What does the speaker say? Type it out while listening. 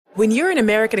When you're an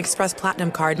American Express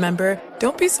Platinum card member,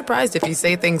 don't be surprised if you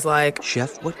say things like,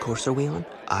 "Chef, what course are we on?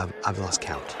 I've lost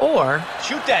count." Or,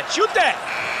 Shoot that!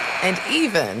 And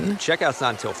even, Checkout's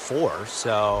not until 4,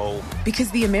 so... Because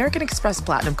the American Express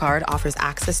Platinum Card offers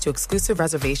access to exclusive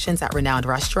reservations at renowned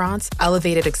restaurants,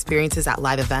 elevated experiences at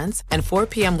live events, and 4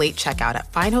 p.m. late checkout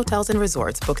at fine hotels and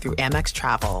resorts booked through Amex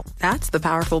Travel. That's the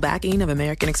powerful backing of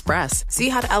American Express. See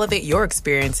how to elevate your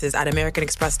experiences at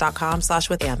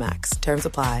americanexpress.com/withAmex. Terms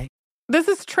apply. This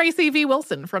is Tracy V.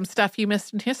 Wilson from Stuff You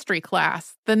Missed in History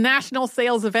class. The national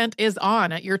sales event is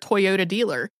on at your Toyota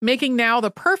dealer, making now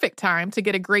the perfect time to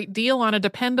get a great deal on a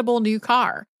dependable new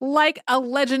car. Like a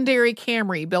legendary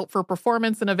Camry built for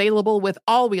performance and available with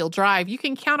all-wheel drive, you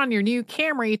can count on your new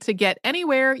Camry to get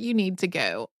anywhere you need to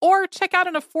go. Or check out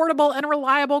an affordable and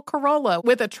reliable Corolla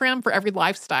with a trim for every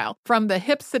lifestyle. From the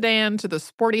hip sedan to the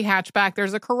sporty hatchback,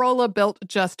 there's a Corolla built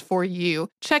just for you.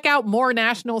 Check out more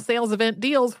national sales event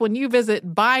deals when you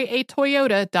visit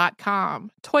buyatoyota.com.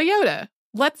 Toyota,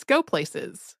 let's go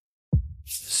places.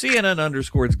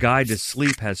 CNN_'s Guide to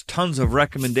Sleep has tons of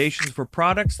recommendations for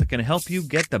products that can help you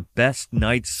get the best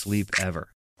night's sleep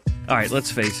ever. All right,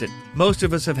 let's face it, most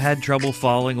of us have had trouble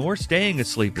falling or staying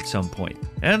asleep at some point,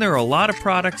 and there are a lot of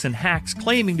products and hacks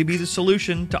claiming to be the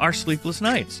solution to our sleepless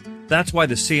nights. That's why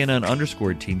the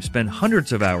CNN_ team spend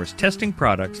hundreds of hours testing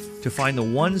products to find the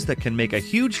ones that can make a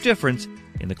huge difference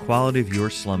in the quality of your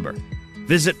slumber.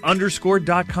 Visit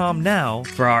underscore.com now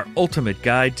for our ultimate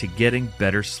guide to getting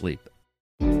better sleep.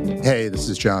 Hey, this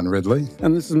is John Ridley.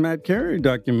 And this is Matt Carey,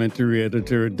 documentary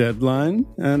editor at Deadline.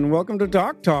 And welcome to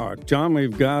Doc Talk. John,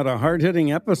 we've got a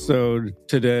hard-hitting episode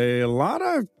today. A lot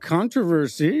of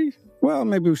controversy. Well,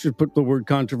 maybe we should put the word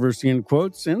controversy in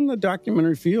quotes in the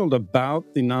documentary field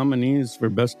about the nominees for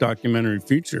Best Documentary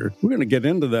Feature. We're going to get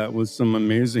into that with some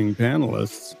amazing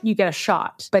panelists. You get a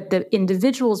shot, but the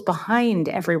individuals behind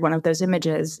every one of those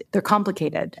images, they're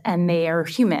complicated and they are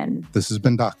human. This has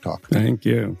been Doc Talk. Thank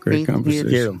you. Great conversation.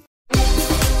 Thank you.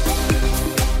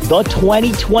 The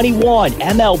 2021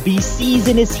 MLB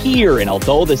season is here, and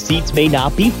although the seats may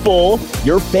not be full,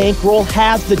 your bankroll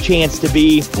has the chance to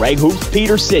be. Greg Hoops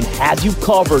Peterson has you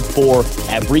covered for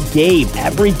every game,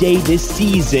 every day this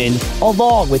season,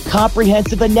 along with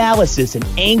comprehensive analysis and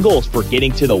angles for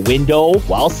getting to the window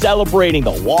while celebrating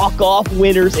the walk-off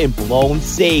winners and blown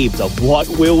saves of what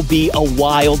will be a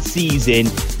wild season.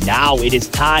 Now it is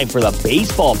time for the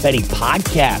Baseball Betting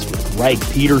Podcast with Greg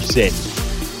Peterson.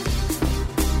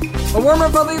 A warm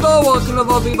and friendly hello, welcome to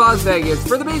lovely Las Vegas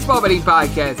for the Baseball Betting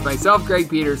Podcast. Myself, Greg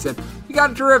Peterson. We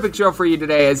got a terrific show for you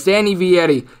today as Danny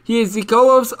Vietti. He is the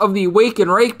co-host of the Wake and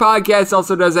Rake podcast,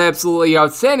 also does absolutely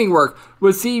outstanding work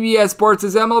with CBS Sports.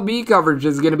 His MLB coverage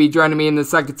is going to be joining me in the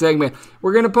second segment.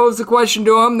 We're going to pose a question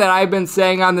to him that I've been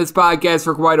saying on this podcast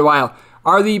for quite a while.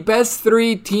 Are the best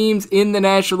 3 teams in the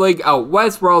National League out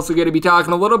west? We're also going to be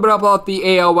talking a little bit about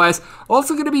the AL West.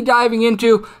 Also going to be diving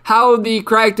into how the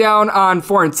crackdown on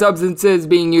foreign substances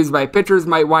being used by pitchers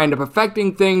might wind up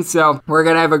affecting things. So we're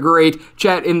going to have a great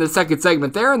chat in the second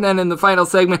segment there. And then in the final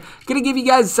segment, going to give you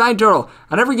guys a sign total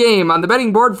on every game on the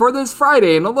betting board for this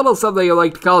Friday. And a little something I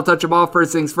like to call touch them all.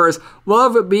 First things first,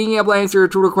 love being able to answer your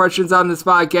Twitter questions on this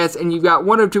podcast. And you've got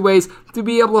one of 2 ways to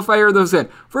be able to fire those in.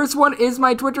 First one is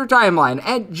my Twitter timeline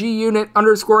at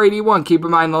gunit_81. Keep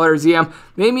in mind the letters EM.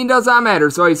 Naming does not matter,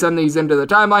 so I send these into the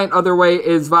timeline. Other way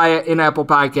is via an Apple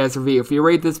Podcast review. If you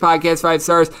rate this podcast 5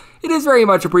 stars, it is very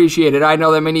much appreciated. I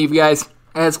know that many of you guys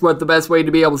ask what the best way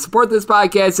to be able to support this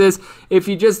podcast is. If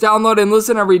you just download and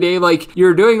listen every day like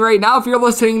you're doing right now, if you're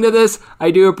listening to this,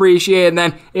 I do appreciate it. And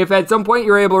then if at some point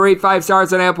you're able to rate 5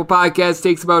 stars on Apple Podcasts,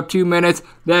 takes about 2 minutes,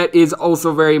 that is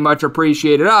also very much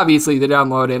appreciated. Obviously, the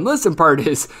download and listen part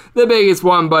is the biggest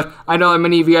one, but I know that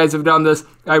many of you guys have done this.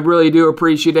 I really do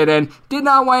appreciate it, and did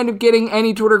not wind up getting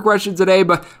any Twitter questions today,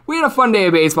 but we had a fun day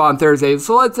of baseball on Thursday,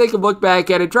 so let's take a look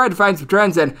back at it, try to find some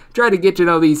trends, and try to get to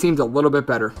know these teams a little bit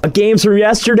better. Games from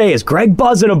yesterday is Greg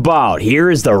buzzing about. Here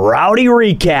is the rowdy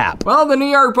recap. Well, the New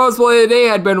York Post play today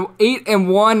had been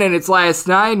 8-1 in its last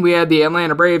 9. We had the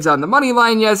Atlanta Braves on the money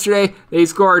line yesterday. They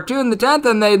scored 2 in the 10th,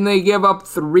 and then they give up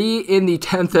 3 in the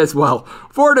 10th as well.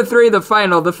 4-3 the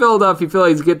final. The Philadelphia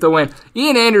Phillies get the win.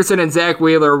 Ian Anderson and Zach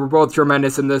Wheeler were both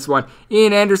tremendous in this one.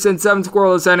 Ian Anderson, 7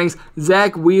 scoreless innings.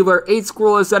 Zach Wheeler, 8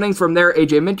 scoreless innings. From there,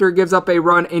 AJ Minter gives up a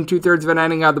run in 2/3 of an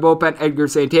inning out of the bullpen. Edgar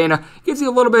Santana gives you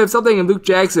a little bit of something. And Luke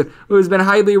Jackson, who has been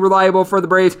highly reliable for the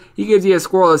Braves, he gives you a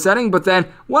scoreless inning. But then,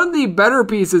 one of the better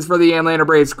pieces for the Atlanta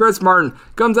Braves, Chris Martin,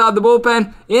 comes out of the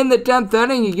bullpen in the 10th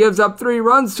inning. He gives up 3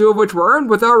 runs, 2 of which were earned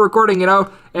without recording it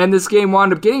out. And this game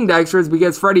wound up getting to extras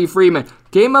because Freddie Freeman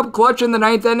came up clutch in the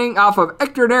 9th inning off of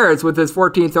Hector Neris with his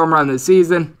 14th home run this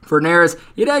season. For Neris,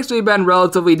 he'd actually been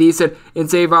relatively decent in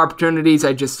save opportunities.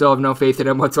 I just still have no faith in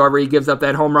him whatsoever. He gives up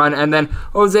that home run. And then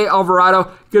Jose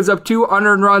Alvarado gives up 2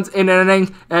 unearned runs in an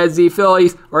inning as the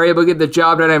Phillies are able to get the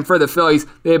job done. And for the Phillies,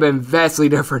 they've been vastly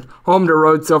different home to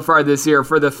road so far this year.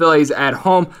 For the Phillies at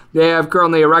home, they have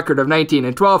currently a record of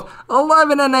 19-12,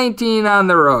 11-19 on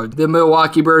the road. The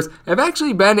Milwaukee Brewers have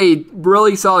actually been a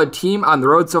really solid team on the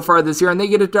road so far this year, and they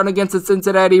get it done against the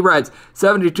Cincinnati Reds.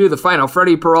 7-2 the final.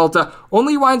 Freddie Peralta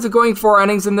only winds up going 4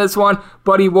 innings in this one,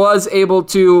 but he was able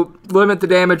to limit the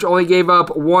damage, only gave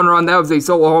up 1 run. That was a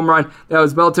solo home run that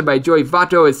was belted by Joey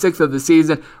Votto, his 6th of the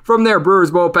season. From there,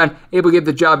 Brewers bullpen able to get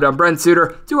the job done. Brent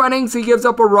Suter, 2 innings, he gives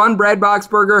up a run. Brad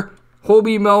Boxberger,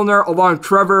 Holby Milner, along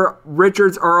Trevor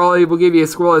Richards are all able to give you a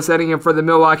scoreless inning. And for the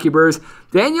Milwaukee Brewers,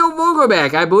 Daniel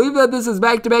Vogelbach, I believe that this is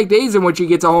back-to-back days in which he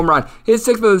gets a home run. His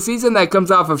 6th of the season, that comes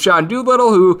off of Sean Doolittle,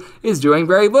 who is doing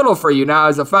very little for you now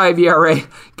as a 5 ERA.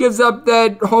 Gives up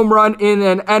that home run in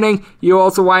an inning. You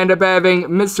also wind up having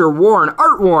Mr. Warren,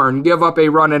 Art Warren, give up a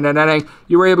run in an inning.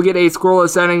 You were able to get a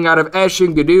scoreless inning out of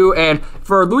Ashton Gadu. And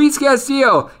for Luis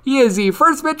Castillo, he is the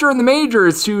first pitcher in the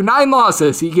majors to 9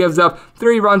 losses. He gives up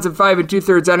 3 runs in 5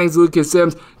 2/3 innings. Lucas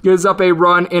Sims gives up a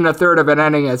run in a third of an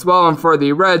inning as well. And for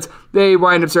the Reds, they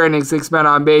wind up starting 6 men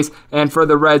on base. And for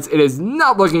the Reds, it is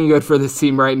not looking good for this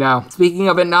team right now. Speaking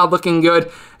of it not looking good,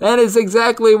 that is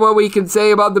exactly what we can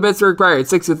say about the Pittsburgh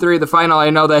Pirates. 6-3 the final. I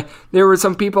know that there were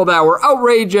some people that were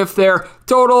outraged if their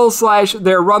total /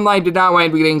 their run line did not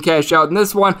wind up getting cashed out in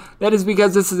this one. That is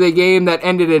because this is a game that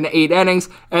ended in 8 innings.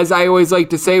 As I always like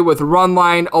to say, with run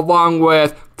line along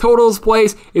with totals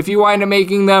place, if you wind up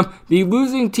making them, the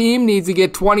losing team needs to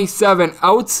get 27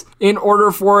 outs in order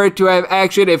for it to have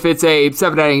action. If it's a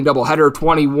 7-inning doubleheader,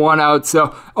 21 outs.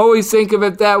 So always think of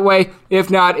it that way. If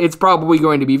not, it's probably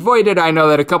going to be voided. I know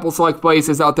that a couple select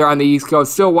places out there on the East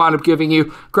Coast still wound up giving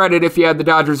you credit if you had the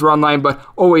Dodgers run line, but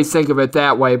always think of it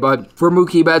that way. But for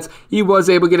Mookie Betts, he was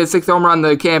able to get a 6th home run in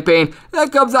the campaign.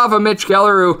 That comes off of Mitch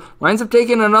Keller, who winds up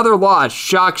taking another loss.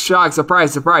 Shock,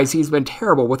 surprise, surprise. He's been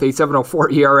terrible with a 7.04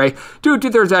 ERA. 2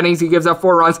 2/3 innings, he gives up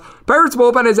 4 runs. Pirates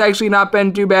bullpen has actually not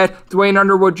been too bad. Dwayne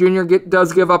Underwood Jr.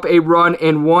 does give up a run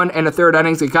in 1 1/3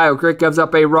 innings, and Kyle Crick gives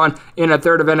up a run in a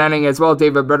third of an inning as well.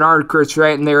 David Bernard, Chris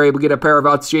Stratton, they were able to get a pair of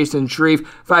outs. Jason Shreve,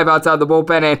 5 outs out of the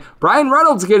bullpen, and Brian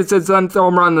Reynolds gets his 10th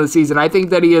home run of the season. I think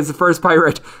that he is the first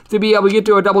Pirate to be able to get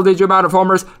to a double-digit amount of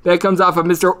homers. That comes off of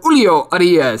Mr. Julio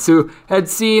Arias, who had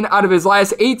seen out of his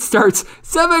last 8 starts,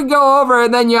 7 go over,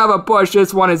 and then you have a push.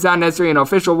 This one is not necessarily an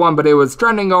official one, but it was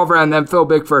trending over, and then Phil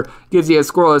Bickford gives you a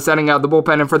scoreless inning out of the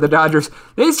bullpen. And for the Dodgers,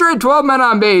 they started 12 men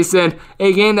on base in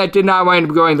a game that did not wind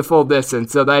up going the full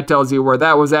distance. So that tells you where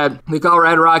that was at. The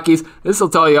Colorado Rockies, this will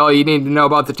tell you all you need to know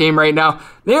about the team right now.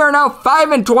 They are now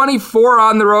 5-24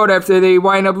 on the road after they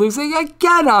wind up losing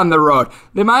again on the road.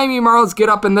 The Miami Marlins get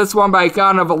up in this one by a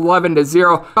count of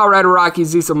 11-0. Colorado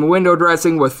Rockies do some window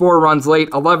dressing with 4 runs late,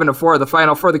 11-4 the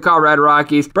final for the Colorado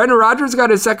Rockies. Brendan Rodgers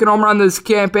got his 2nd home run this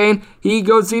campaign. He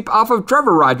goes deep off of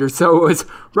Trevor Rogers, so it was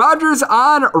Rodgers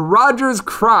on Rodgers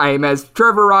crime as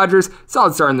Trevor Rogers,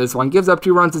 solid start in this one, gives up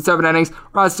 2 runs in 7 innings.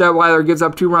 Ross Detweiler gives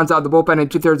up 2 runs out of the bullpen in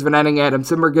 2/3 of an inning. Adam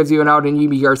Simber gives you an out, and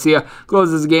Yimi Garcia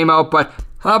closes the game out. But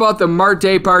how about the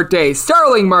Marte Parte?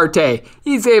 Starling Marte.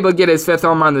 He's able to get his 5th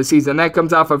home run of the season. That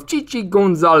comes off of Chichi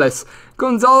Gonzalez.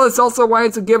 Gonzalez also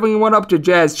winds up giving one up to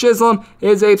Jazz Chisholm,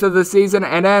 his 8th of the season,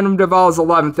 and Adam Duvall's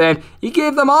 11th. And he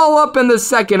gave them all up in the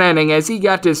 2nd inning as he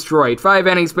got destroyed. 5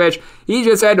 innings pitched. He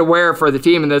just had to wear it for the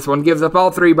team in this one. Gives up all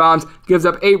 3 bombs. Gives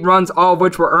up 8 runs, all of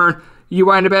which were earned. You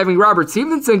wind up having Robert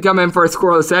Stevenson come in for a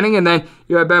scoreless inning, and then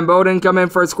you have Ben Bowden come in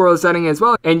for a scoreless inning as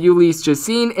well. And Ulysses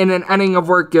Chacin, in an inning of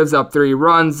work, gives up 3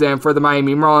 runs. And for the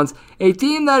Miami Marlins, a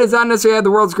team that has not necessarily had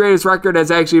the world's greatest record has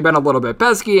actually been a little bit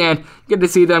pesky, and good to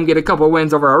see them get a couple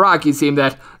wins over a Rockies team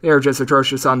that they are just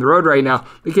atrocious on the road right now.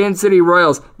 The Kansas City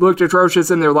Royals looked atrocious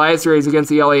in their last series against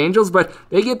the LA Angels, but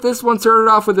they get this one started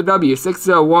off with a W,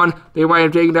 6-1. They wind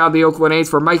up taking down the Oakland A's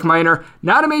for Mike Minor.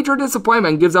 Not a major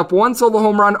disappointment, gives up 1 solo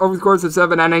home run over the course of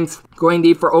 7 innings. Going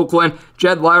deep for Oakland,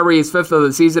 Jed Lowry is 5th of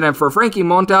the season, and for Frankie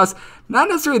Montas, not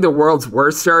necessarily the world's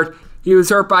worst start. He was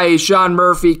hurt by a Sean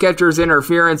Murphy catcher's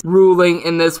interference ruling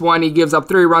in this one. He gives up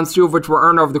 3 runs, 2 of which were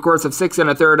earned over the course of 6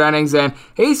 1/3 innings. And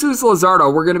Jesus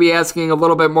Luzardo, we're going to be asking a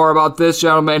little bit more about this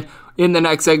gentleman in the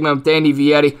next segment with Danny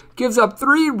Vietti. Gives up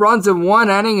 3 runs in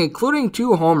 1 inning, including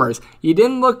 2 homers. He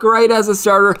didn't look great as a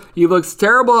starter. He looks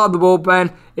terrible out of the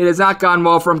bullpen. it has not gone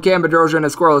well from Cam Bedrosian in a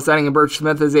scoreless inning, and Birch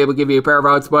Smith is able to give you a pair of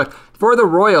outs. But for the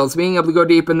Royals, being able to go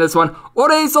deep in this one,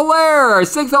 Ode Soler,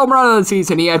 6th home run of the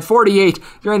season. He had 48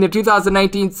 during the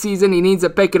 2019 season. He needs to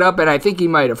pick it up, and I think he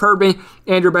might have heard me.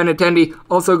 Andrew Benintendi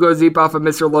also goes deep off of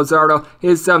Mr. Luzardo,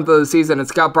 his 7th of the season, and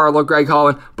Scott Barlow, Greg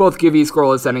Holland both give you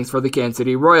scoreless innings for the Kansas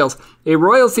City Royals. A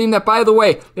Royals team that, by the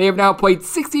way, they have now played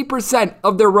 60%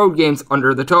 of their road games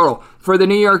under the total. For the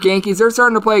New York Yankees, they're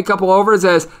starting to play a couple overs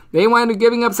as they wind up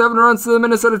giving up 7 runs to the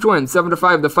Minnesota Twins,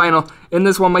 7-5 the final. In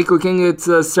this one, Michael King gets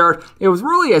a start. It was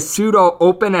really a pseudo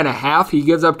open and a half. He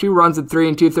gives up 2 runs in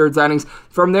 3 2/3 innings.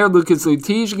 From there, Lucas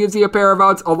Lutige gives you a pair of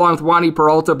outs along with Wandy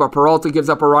Peralta, but Peralta gives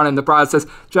up a run in the process.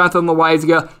 Jonathan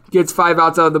Loaizaga gets 5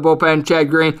 outs out of the bullpen. Chad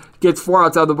Green gets 4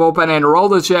 outs out of the bullpen. And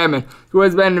Aroldis Chapman, who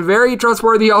has been very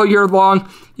trustworthy all year long,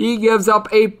 he gives up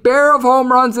a pair of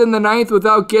home runs in the 9th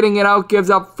without getting it out, gives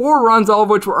up 4 runs, all of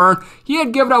which were earned. He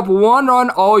had given up 1 run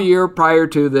all year prior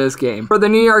to this game. For the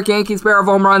New York Yankees, pair of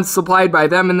home runs supplied by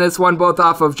them in this one, both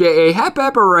off of J.A.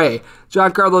 Happ-Ray.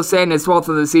 Giancarlo Stanton is 12th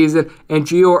of the season, and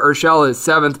Gio Urshela is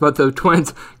 7th, but the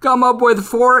Twins come up with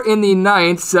 4 in the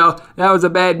 9th, so that was a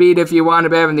bad beat if you wanted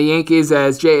to have in the Yankees,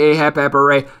 as J.A.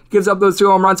 Happ-Ray gives up those 2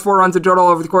 home runs, 4 runs in total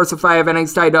over the course of 5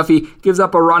 innings. Ty Duffy gives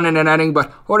up a run in an inning,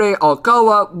 but Jorge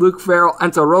Alcala, Luke Farrell,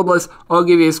 Enzo Robles all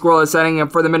give you a scoreless inning,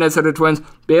 and for the Minnesota Twins,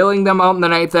 bailing them out in the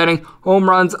 9th inning, home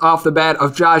runs off the bat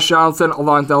of Josh Donaldson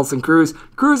along with Nelson Cruz.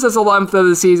 Cruz is 11th of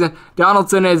the season,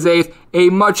 Donaldson is 8th, a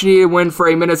much-needed win for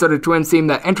a Minnesota Twins team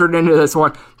that entered into this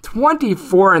one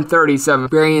 24-37.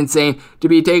 Very insane to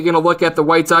be taking a look at the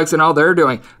White Sox and how they're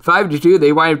doing. 5-2,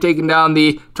 they wind up taking down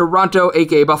the Toronto,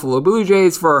 aka Buffalo Blue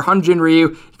Jays, for Hyun-Jin Ryu.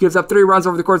 He gives up 3 runs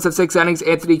over the course of 6 innings.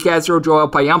 Anthony Castro, Joel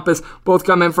Payampas both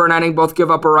come in for an inning, both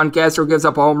give up a run. Castro gives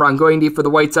up a home run, going deep for the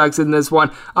White Sox in this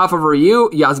one. Off of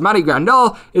Ryu, Yasmani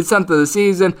Grandal is 10th of the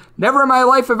season. Never in my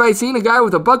life have I seen a guy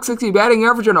with a .160 batting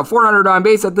average and a 400 on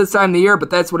base at this time of the year, but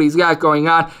that's what he's got going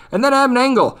on. And then Evan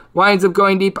Engel winds up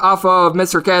going deep off of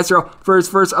Mr. Castro for his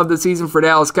first of the season for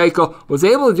Dallas. Keuchel was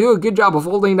able to do a good job of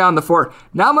holding down the fort.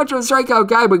 Not much of a strikeout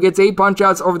guy, but gets 8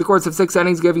 punch-outs over the course of 6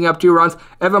 innings, giving up 2 runs.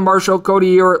 Evan Marshall,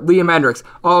 Cody Ewert, Liam Hendricks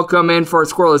all come in for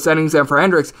scoreless innings, and for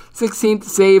Hendricks, 16th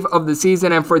save of the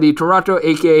season. And for the Toronto,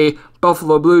 aka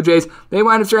Buffalo Blue Jays, they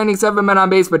wind up stranding 7 men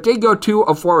on base, but did go 2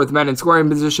 of 4 with men in scoring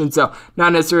position, so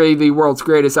not necessarily the world's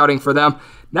greatest outing for them.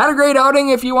 Not a great outing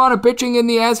if you want a pitching in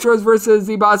the Astros versus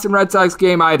the Boston Red Sox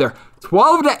game either.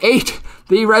 12-8,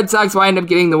 the Red Sox wind up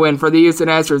getting the win. For the Houston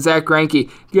Astros, Zach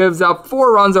Greinke gives up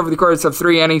 4 runs over the course of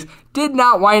 3 innings. Did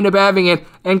not wind up having it,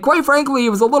 and quite frankly, he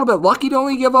was a little bit lucky to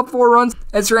only give up 4 runs,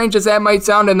 as strange as that might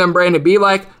sound. And then Brandon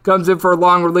Bielak comes in for a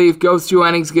long relief, goes 2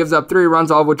 innings, gives up 3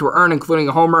 runs, all of which were earned, including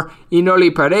a homer.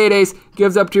 Enoli Paredes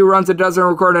gives up 2 runs and doesn't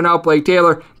record an out. Blake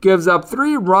Taylor gives up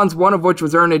 3 runs, one of which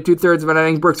was earned in 2/3 of an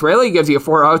inning. Brooks Raley gives you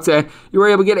 4 outs, and you were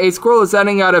able to get a scoreless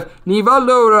inning out of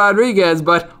Nivaldo Rodriguez.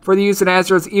 But for the Houston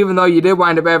Astros, even though you did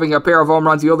wind up having a pair of home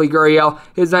runs, Yoli Gurriel,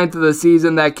 his 9th of the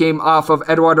season, that came off of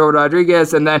Eduardo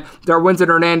Rodriguez, and then Darwinzon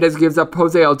Hernandez gives up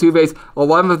Jose Altuve's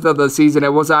 11th of the season.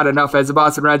 It was not enough, as the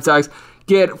Boston Red Sox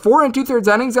get 4 2/3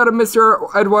 innings out of Mr.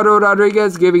 Eduardo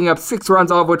Rodriguez, giving up 6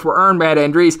 runs, all of which were earned. Matt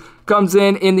Andriese comes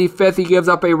in the 5th. He gives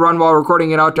up a run while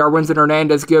recording it out. Darwinzon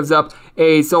Hernandez gives up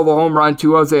a solo home run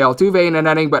to Jose Altuve in an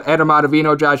inning, but Adam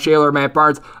Ottavino, Josh Shaler, Matt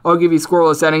Barnes all give you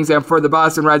scoreless innings. And for the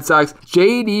Boston Red Sox,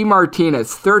 J.D.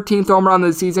 Martinez, 13th home run of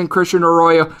the season. Christian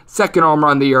Arroyo, 2nd home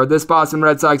run of the year. This Boston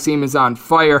Red Sox team is on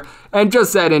fire, and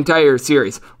just that entire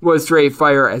series was straight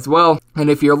fire as well. And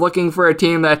if you're looking for a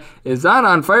team that is not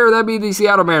on fire, that'd be the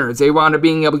Seattle Mariners. They wound up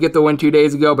being able to get the win 2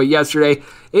 days ago, but yesterday,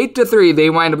 8-3, they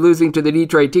wind up losing to the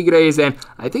Detroit Tigres, and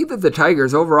I think that the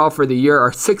Tigers overall for the year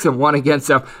are 6-1 against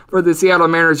them. For the Seattle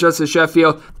Mariners, Justice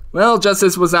Sheffield, well,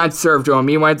 justice was not served to him.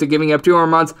 He winds up giving up 2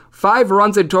 home runs, 5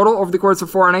 runs in total over the course of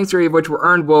 4 innings, 3 of which were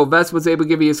earned. Will Vest was able to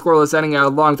give you a scoreless inning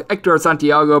along with Hector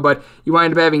Santiago, but you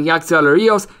wind up having Yaxel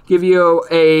Rios give you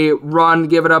a run,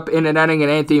 give it up in an inning,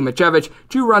 and Anthony Machevich,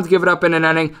 2 runs, give it up in an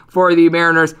inning for the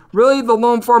Mariners. Really, the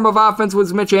lone form of offense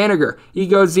was Mitch Haniger. He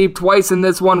goes deep twice in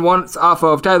this one, once off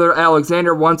of Tyler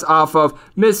Alexander, once off of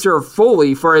Mr.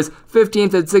 Foley for his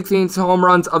 15th and 16th home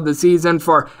runs of the season.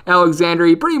 For Alexander,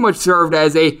 he pretty much served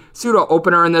as a pseudo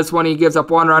opener in this one. He gives up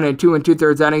 1 run in 2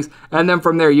 2/3 innings, and then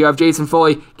from there you have Jason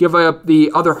Foley give up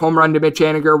the other home run to Mitch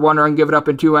Haniger, 1 run, give it up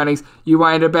in 2 innings. You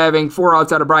wind up having 4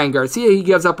 outs out of Brian Garcia. He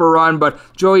gives up a run, but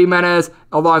Joey Jimenez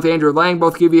along with Andrew Lang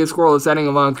both give you a scoreless inning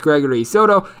along with Gregory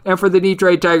Soto. And for the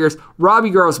Detroit Tigers, Robbie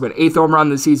Grossman, 8th home run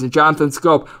of the season. Jonathan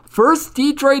Scope, First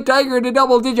Detroit Tiger to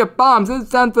double-digit bombs, his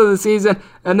 10th of the season,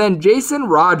 and then Jason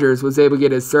Rogers was able to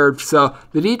get his third. So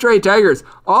the Detroit Tigers,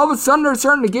 all of a sudden, are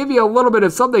starting to give you a little bit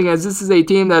of something, as this is a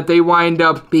team that they wind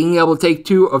up being able to take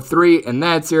 2 of 3 in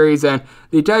that series. And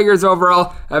the Tigers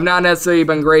overall have not necessarily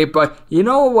been great, but you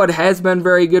know what has been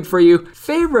very good for you?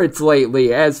 Favorites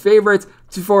lately, as favorites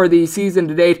for the season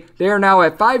to date, they are now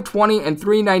at 520 and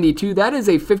 392. That is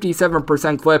a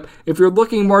 57% clip. If you're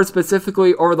looking more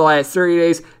specifically over the last 30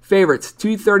 days, favorites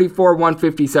 234,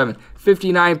 157.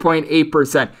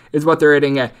 59.8% is what they're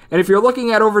hitting at. And if you're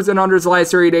looking at overs and unders the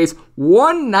last 30 days,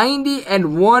 190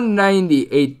 and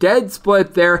 190, a dead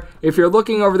split there. If you're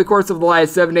looking over the course of the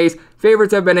last 7 days,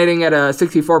 favorites have been hitting at a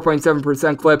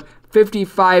 64.7% clip,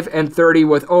 55 and 30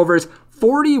 with overs,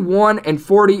 41 and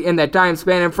 40 in that time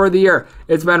span, and for the year,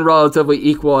 it's been relatively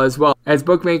equal as well, as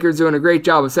bookmakers doing a great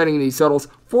job of setting these totals.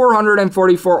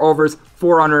 444 overs,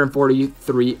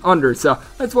 443 unders. So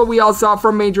that's what we all saw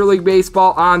from Major League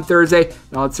Baseball on Thursday.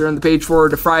 Now let's turn the page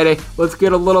forward to Friday. Let's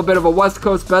get a little bit of a West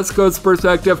Coast, Best Coast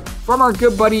perspective from our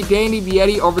good buddy Danny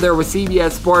Vietti over there with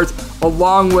CBS Sports,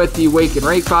 along with the Wake and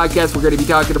Rake podcast. We're going to be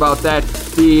talking about that,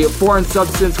 the foreign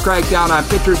substance crackdown on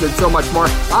pitchers, and so much more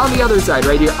on the other side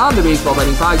right here on the Baseball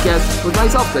Betting Podcast with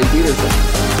myself, Greg Peterson.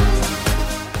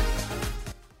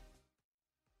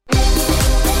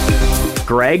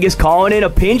 Greg is calling in a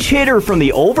pinch hitter from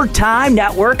the Overtime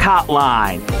Network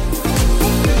hotline.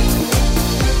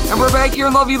 And we're back here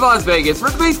in lovely Las Vegas for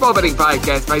the Baseball Betting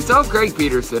Podcast. Myself, Greg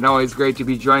Peterson. Always great to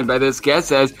be joined by this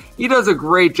guest, as he does a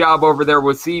great job over there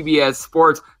with CBS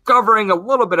Sports, covering a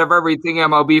little bit of everything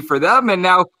MLB for them. And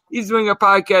now he's doing a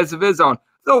podcast of his own,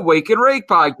 the Wake and Rake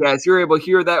podcast. You're able to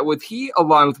hear that with he,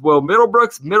 along with Will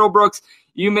Middlebrooks. Middlebrooks,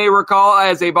 you may recall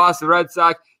as a Boston Red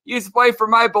Sox, used to play for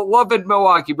my beloved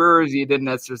Milwaukee Brewers. He didn't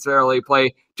necessarily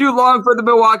play too long for the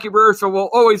Milwaukee Brewers, so we'll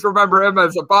always remember him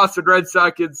as a Boston Red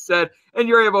Sox instead. And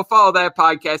you're able to follow that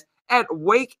podcast at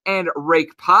Wake and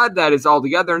Rake Pod. That is all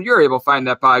together, and you're able to find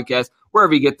that podcast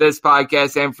wherever you get this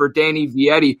podcast. And for Danny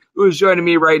Vietti, who is joining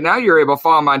me right now, you're able to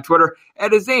follow him on Twitter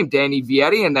at his name, Danny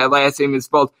Vietti, and that last name is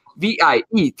spelled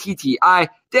Vietti.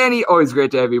 Danny, always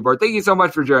great to have you aboard. Thank you so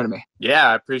much for joining me. Yeah,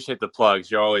 I appreciate the plugs.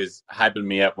 You're always hyping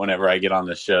me up whenever I get on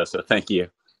this show, so thank you.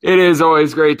 It is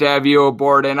always great to have you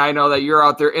aboard, and I know that you're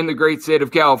out there in the great state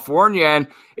of California, and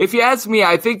if you ask me,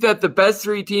 I think that the best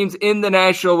 3 teams in the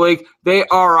National League, they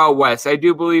are out west. I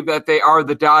do believe that they are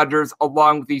the Dodgers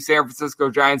along with the San Francisco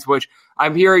Giants, which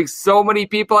I'm hearing so many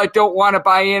people that don't want to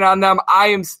buy in on them. I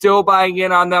am still buying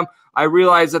in on them. I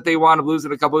realize that they wound up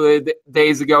losing a couple of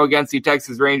days ago against the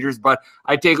Texas Rangers, but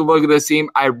I take a look at this team.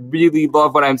 I really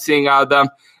love what I'm seeing out of them.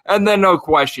 And then no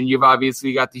question, you've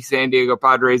obviously got the San Diego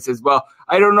Padres as well.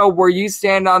 I don't know where you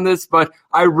stand on this, but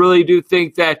I really do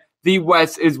think that the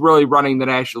West is really running the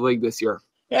National League this year.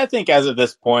 Yeah, I think as of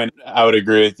this point, I would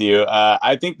agree with you.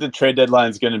 I think the trade deadline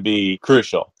is going to be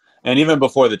crucial, and even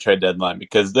before the trade deadline,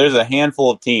 because there's a handful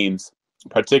of teams,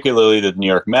 particularly the New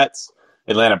York Mets,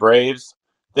 Atlanta Braves.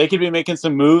 They could be making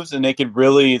some moves, and they could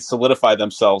really solidify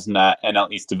themselves in that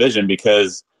NL East division,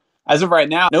 because as of right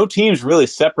now, no team's really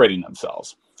separating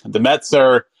themselves. The Mets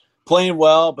are playing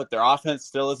well, but their offense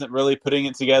still isn't really putting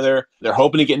it together. They're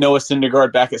hoping to get Noah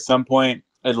Syndergaard back at some point.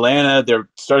 Atlanta, their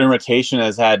starting rotation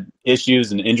has had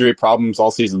issues and injury problems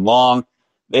all season long.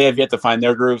 They have yet to find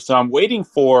their groove. So I'm waiting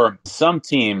for some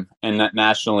team in that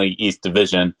National League East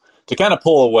division to kind of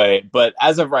pull away. But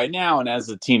as of right now, and as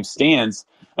the team stands,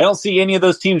 I don't see any of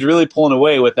those teams really pulling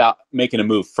away without making a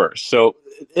move first. So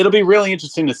it'll be really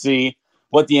interesting to see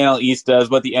what the NL East does,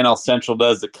 what the NL Central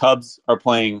does. The Cubs are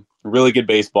playing really good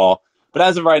baseball. But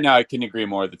as of right now, I couldn't agree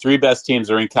more. The 3 best teams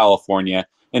are in California,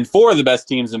 and 4 of the best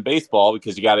teams in baseball,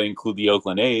 because you got to include the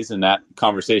Oakland A's in that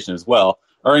conversation as well,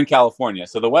 are in California.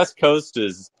 So the West Coast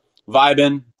is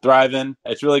vibing, thriving.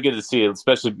 It's really good to see,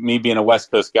 especially me being a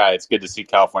West Coast guy. It's good to see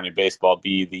California baseball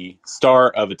be the star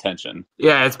of attention.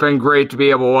 Yeah, it's been great to be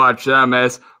able to watch them,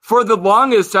 as for the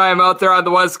longest time out there on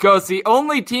the West Coast, the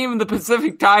only team in the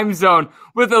Pacific time zone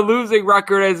with a losing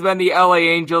record has been the LA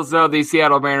Angels, though the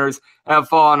Seattle Mariners have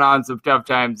fallen on some tough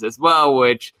times as well,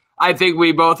 which I think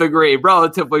we both agree,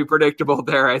 relatively predictable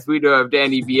there, as we do have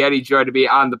Danny Vietti joining me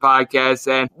on the podcast.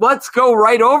 And let's go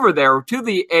right over there to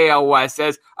the AL West,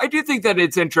 as I do think that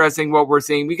it's interesting what we're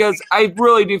seeing, because I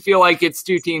really do feel like it's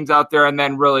 2 teams out there and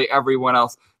then really everyone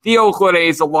else. The Oakland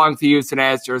A's along with the Houston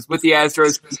Astros. With the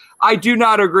Astros, I do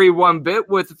not agree one bit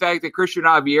with the fact that Christian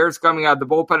Javier is coming out of the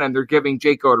bullpen and they're giving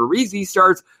Jake Odorizzi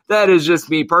starts. That is just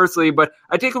me personally, but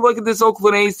I take a look at this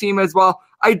Oakland A's team as well.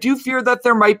 I do fear that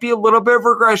there might be a little bit of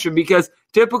regression, because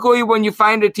typically when you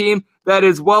find a team that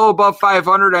is well above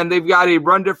 500, and they've got a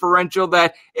run differential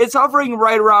that is hovering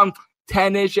right around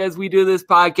 10-ish as we do this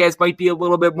podcast. Might be a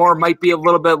little bit more, might be a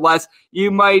little bit less. You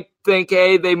might think,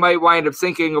 hey, they might wind up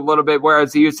sinking a little bit,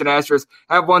 whereas the Houston Astros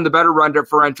have one of the better run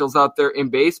differentials out there in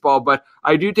baseball. But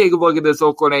I do take a look at this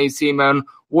Oakland A's team, and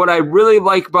what I really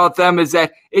like about them is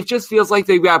that it just feels like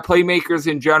they've got playmakers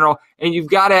in general, and you've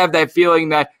got to have that feeling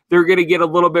that they're going to get a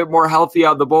little bit more healthy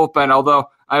out of the bullpen, although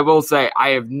I will say I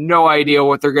have no idea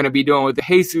what they're going to be doing with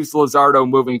Jesus Luzardo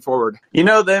moving forward. You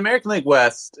know, the American League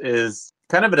West is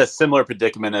kind of in a similar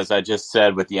predicament as I just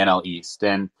said with the NL East.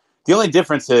 And the only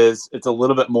difference is it's a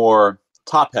little bit more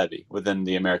top-heavy within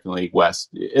the American League West,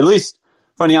 at least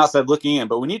from the outside looking in.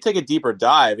 But when you take a deeper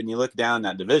dive and you look down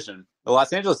that division, the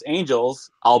Los Angeles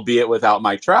Angels, albeit without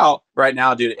Mike Trout right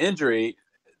now due to injury,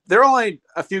 they're only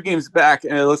a few games back,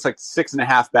 and it looks like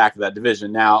 6.5 back of that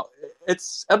division. Now,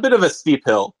 it's a bit of a steep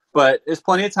hill, but there's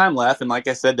plenty of time left. And like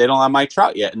I said, they don't have Mike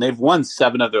Trout yet, and they've won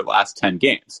 7 of their last 10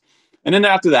 games. And then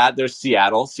after that, there's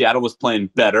Seattle. Seattle was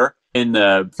playing better in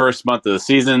the first month of the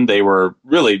season. They were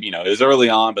really, it was early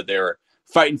on, but they were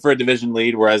fighting for a division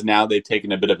lead, whereas now they've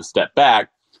taken a bit of a step back.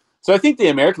 So I think the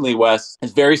American League West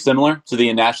is very similar to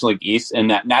the National League East in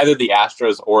that neither the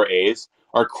Astros or A's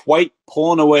are quite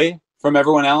pulling away from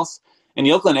everyone else. And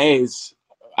the Oakland A's,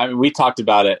 I mean, we talked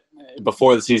about it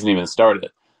before the season even started.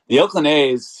 The Oakland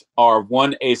A's are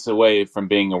one ace away from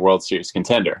being a World Series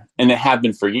contender, and they have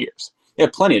been for years. They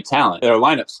have plenty of talent. Their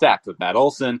lineup stacked with Matt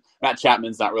Olson. Matt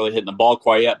Chapman's not really hitting the ball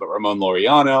quite yet, but Ramon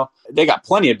Laureano. They got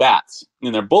plenty of bats,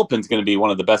 and their bullpen's going to be one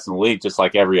of the best in the league, just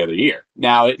like every other year.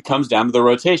 Now, it comes down to the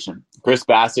rotation. Chris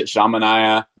Bassett, Sean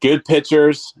Manaea, good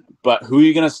pitchers, but who are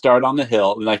you going to start on the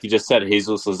hill? And like you just said,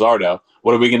 Jesus Luzardo.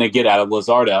 What are we going to get out of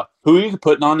Luzardo? Who are you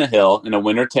putting on the hill in a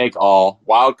winner-take-all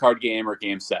wild card game or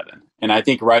Game 7? And I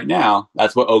think right now,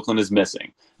 that's what Oakland is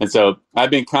missing. And so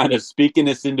I've been kind of speaking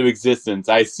this into existence.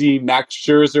 I see Max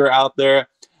Scherzer out there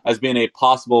as being a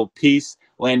possible piece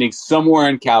landing somewhere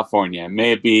in California.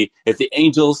 May it be if the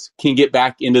Angels can get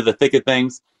back into the thick of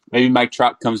things, maybe Mike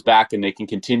Trout comes back and they can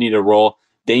continue to roll.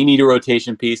 They need a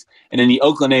rotation piece. And in the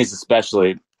Oakland A's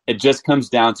especially, it just comes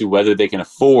down to whether they can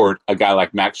afford a guy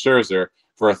like Max Scherzer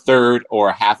for a third or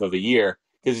a half of a year,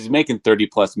 because he's making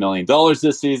 $30+ million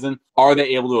this season. Are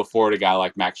they able to afford a guy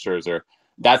like Max Scherzer?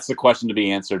 That's the question to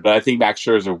be answered, but I think Max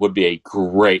Scherzer would be a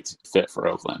great fit for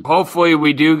Oakland. Hopefully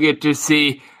we do get to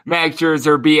see Max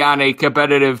Scherzer be on a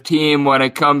competitive team when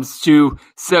it comes to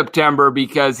September,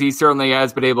 because he certainly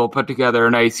has been able to put together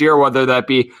a nice year, whether that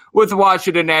be with the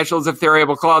Washington Nationals, if they're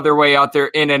able to claw their way out there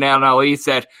in an NL East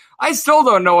set. I still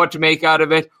don't know what to make out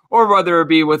of it, or whether it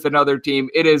be with another team.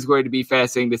 It is going to be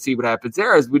fascinating to see what happens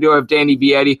there, as we do have Danny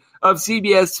Vietti of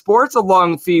CBS Sports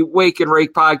along with the Wake and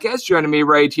Rake podcast joining me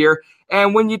right here.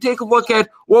 And when you take a look at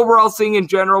what we're all seeing in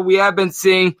general, we have been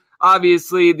seeing,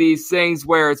 obviously, these things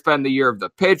where it's been the year of the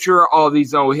pitcher, all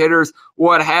these no-hitters,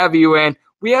 what have you, and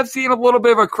we have seen a little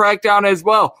bit of a crackdown as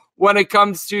well when it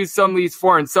comes to some of these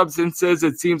foreign substances.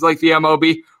 It seems like the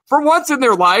MLB, for once in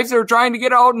their lives, they're trying to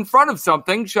get out in front of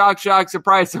something. Shock, shock,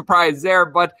 surprise, surprise there.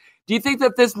 But do you think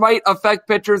that this might affect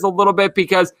pitchers a little bit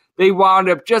because they wound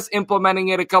up just implementing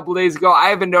it a couple days ago? I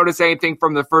haven't noticed anything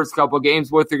from the first couple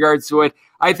games with regards to it.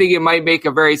 I think it might make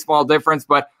a very small difference,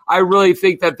 but I really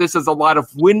think that this is a lot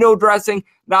of window dressing,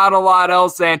 not a lot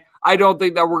else, and I don't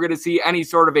think that we're going to see any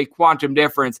sort of a quantum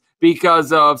difference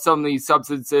because of some of these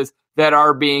substances that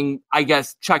are being, I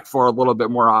guess, checked for a little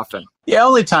bit more often. Yeah,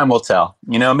 only time will tell.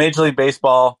 Major League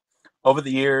Baseball over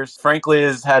the years, frankly,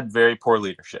 has had very poor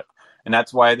leadership. And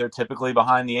that's why they're typically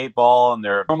behind the 8 ball, and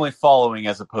they're normally following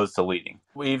as opposed to leading.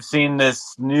 We've seen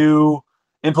this new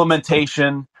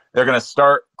implementation. They're going to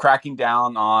start cracking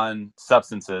down on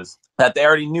substances that they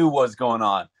already knew was going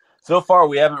on. So far,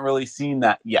 we haven't really seen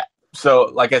that yet.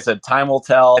 So, like I said, time will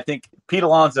tell. I think Pete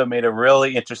Alonso made a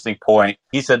really interesting point.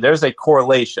 He said there's a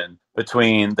correlation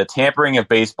between the tampering of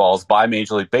baseballs by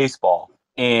Major League Baseball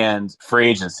and free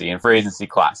agency and free agency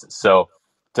classes. So,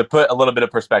 to put a little bit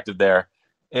of perspective there,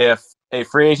 if a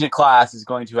free agent class is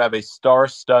going to have a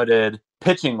star-studded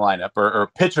pitching lineup or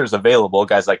pitchers available,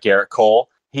 guys like Garrett Cole,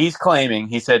 he's claiming,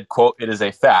 he said, quote, "It is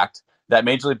a fact that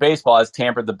Major League Baseball has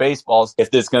tampered the baseballs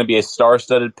if there's going to be a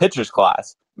star-studded pitchers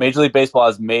class. Major League Baseball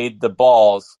has made the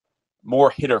balls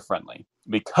more hitter-friendly,"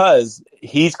 because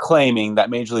he's claiming that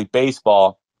Major League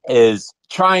Baseball is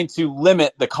trying to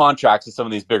limit the contracts of some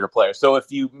of these bigger players. So if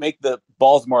you make the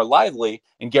balls more lively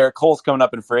and Garrett Cole's coming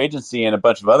up in free agency and a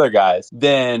bunch of other guys,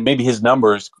 then maybe his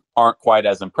numbers aren't quite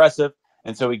as impressive.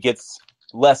 And so he gets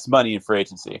less money in free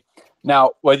agency.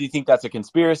 Now, whether you think that's a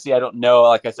conspiracy, I don't know.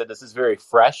 Like I said, this is very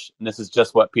fresh, and this is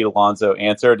just what Pete Alonso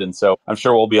answered. And so I'm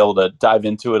sure we'll be able to dive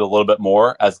into it a little bit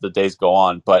more as the days go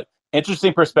on. But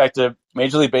interesting perspective.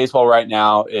 Major League Baseball right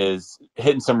now is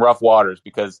hitting some rough waters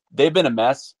because they've been a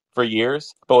mess for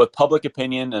years. But with public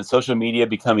opinion and social media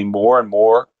becoming more and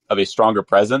more of a stronger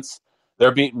presence,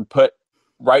 they're being put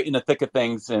right in the thick of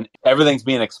things and everything's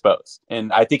being exposed.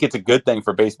 And I think it's a good thing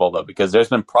for baseball, though, because there's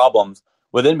been problems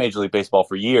within Major League Baseball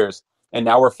for years. And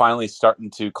now we're finally starting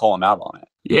to call them out on it.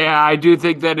 Yeah, I do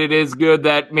think that it is good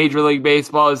that Major League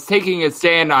Baseball is taking a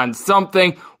stand on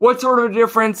something. What sort of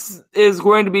difference is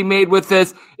going to be made with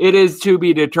this? It is to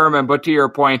be determined. But to your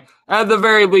point, at the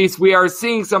very least, we are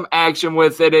seeing some action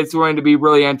with it. It's going to be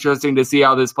really interesting to see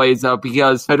how this plays out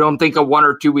because I don't think a 1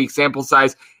 or 2 week sample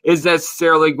size is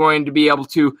necessarily going to be able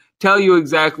to tell you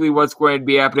exactly what's going to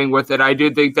be happening with it. I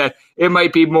do think that it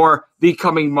might be more the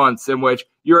coming months in which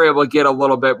you're able to get a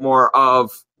little bit more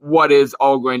of what is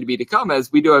all going to be to come,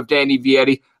 as we do have Danny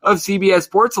Vietti of CBS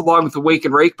Sports along with the Wake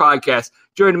and Rake podcast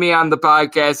joining me on the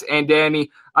podcast. And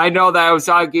Danny, I know that I was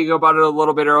talking about it a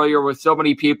little bit earlier with so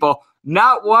many people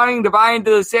not wanting to buy into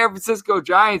the San Francisco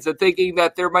Giants and thinking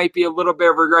that there might be a little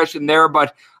bit of regression there.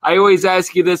 But I always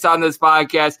ask you this on this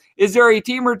podcast. Is there a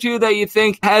team or two that you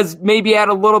think has maybe had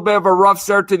a little bit of a rough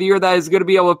start to the year that is going to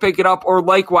be able to pick it up? Or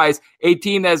likewise, a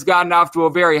team that has gotten off to a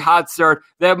very hot start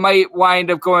that might wind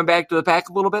up going back to the pack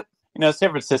a little bit? San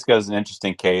Francisco is an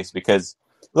interesting case because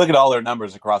look at all their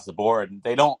numbers across the board. And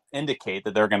they don't indicate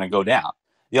that they're going to go down.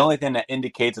 The only thing that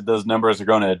indicates that those numbers are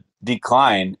going to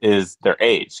decline is their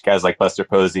age. Guys like Buster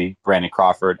Posey, Brandon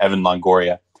Crawford, Evan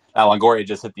Longoria. Now, Longoria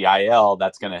just hit the IL.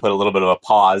 That's going to put a little bit of a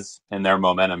pause in their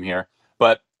momentum here.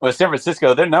 But with San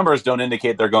Francisco, their numbers don't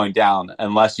indicate they're going down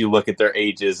unless you look at their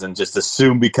ages and just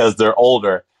assume because they're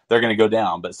older, they're going to go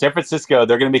down. But San Francisco,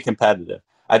 they're going to be competitive.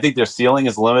 I think their ceiling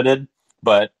is limited.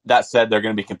 But that said, they're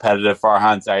going to be competitive.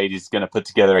 Farhan Zaidi is going to put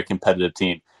together a competitive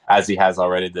team, as he has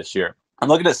already this year. I'm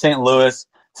looking at St. Louis.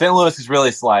 St. Louis is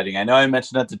really sliding. I know I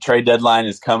mentioned that the trade deadline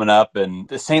is coming up, and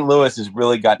the St. Louis has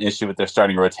really got an issue with their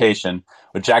starting rotation,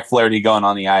 with Jack Flaherty going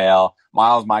on the IL,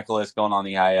 Miles Michaelis going on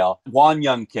the IL, Juan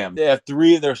Young Kim. They have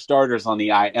 3 of their starters on the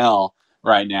IL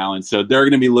right now, and so they're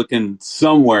going to be looking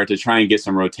somewhere to try and get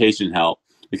some rotation help.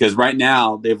 Because right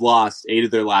now, they've lost 8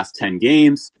 of their last 10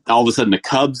 games. All of a sudden, the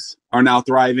Cubs are now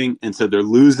thriving, and so they're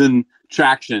losing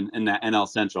traction in that NL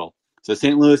Central. So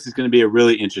St. Louis is going to be a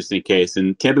really interesting case,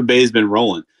 and Tampa Bay has been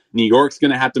rolling. New York's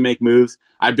going to have to make moves.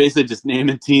 I basically just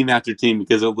naming team after team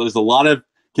because there's a lot of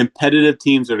competitive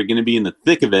teams that are going to be in the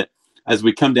thick of it as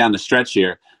we come down the stretch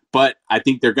here. But I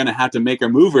think they're going to have to make a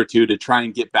move or two to try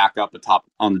and get back up atop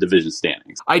on the division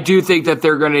standings. I do think that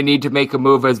they're going to need to make a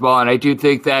move as well, and I do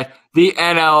think that the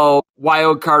NL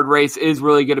wildcard race is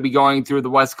really going to be going through the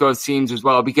West Coast teams as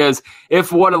well, because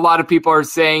if what a lot of people are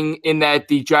saying in that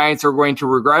the Giants are going to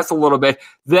regress a little bit,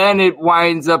 then it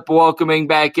winds up welcoming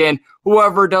back in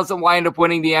whoever doesn't wind up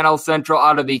winning the NL Central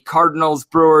out of the Cardinals,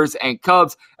 Brewers, and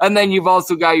Cubs. And then you've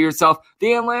also got yourself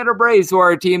the Atlanta Braves, who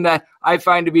are a team that I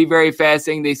find to be very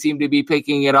fascinating. They seem to be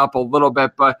picking it up a little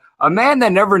bit, but a man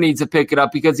that never needs to pick it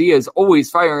up because he is always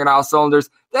firing on all cylinders,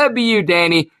 that'd be you,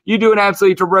 Danny. You do an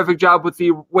absolutely terrific job with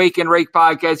the Wake and Rake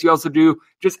podcast. You also do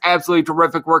just absolutely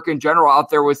terrific work in general out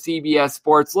there with CBS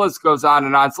Sports. List goes on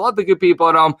and on. So let the good people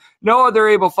at home know they're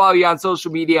able to follow you on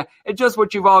social media and just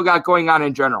what you've all got going on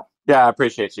in general. Yeah, I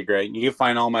appreciate you, Greg. You can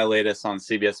find all my latest on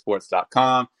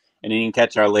cbssports.com, and you can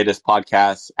catch our latest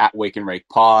podcasts at Wake and Rake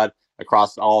Pod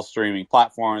across all streaming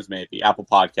platforms, maybe Apple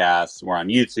Podcasts. We're on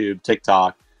YouTube,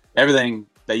 TikTok, everything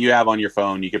that you have on your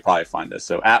phone, you could probably find us.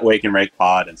 So at Wake and Rake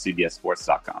Pod and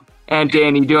cbssports.com. And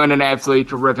Danny doing an absolutely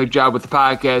terrific job with the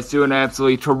podcast, doing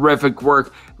absolutely terrific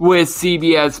work with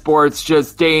CBS Sports,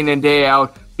 just day in and day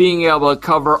out, being able to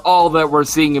cover all that we're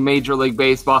seeing in Major League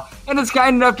Baseball. And it's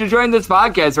kind enough to join this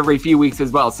podcast every few weeks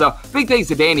as well. So big thanks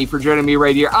to Danny for joining me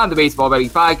right here on the Baseball Betting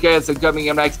Podcast. And coming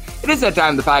up next, it is that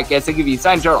time of the podcast to give you a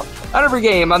sign total on every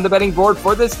game on the betting board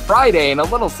for this Friday, and a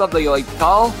little something you like to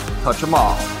call Touch 'em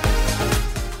All.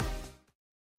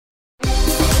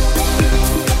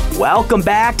 Welcome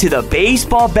back to the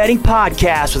Baseball Betting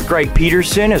Podcast with Greg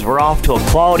Peterson, as we're off to a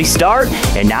quality start,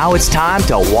 and now it's time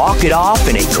to walk it off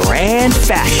in a grand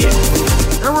fashion.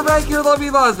 And we're back here in lovely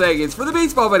Las Vegas for the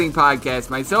Baseball Betting Podcast.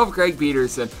 Myself, Greg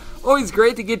Peterson. Always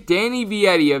great to get Danny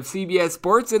Vietti of CBS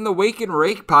Sports and the Wake and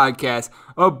Rake Podcast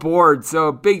aboard.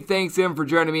 So big thanks to him for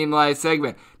joining me in the last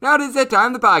segment. Now it is that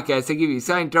time of the podcast to give you a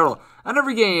sign total on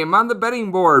every game on the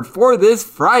betting board for this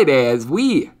Friday, as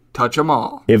we touch 'em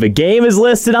all. If a game is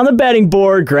listed on the betting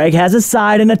board, Greg has a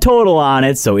side and a total on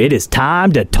it, so it is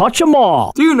time to touch 'em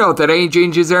all. Do note that any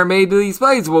changes that are made to these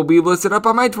plays will be listed up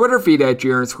on my Twitter feed at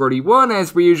GR_D1.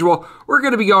 As per usual, we're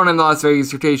going to be going in the Las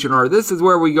Vegas rotation order. This is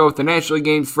where we go with the National League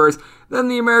games first, then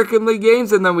the American League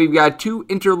games, and then we've got 2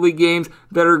 interleague games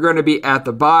that are going to be at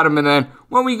the bottom. And then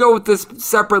when we go with this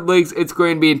separate leagues, it's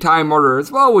going to be in time order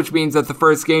as well, which means that the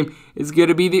first game is going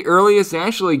to be the earliest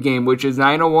National League game, which is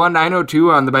 9:01,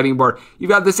 9:02 on the betting board.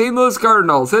 You've got the St. Louis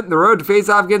Cardinals hitting the road to face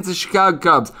off against the Chicago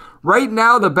Cubs. Right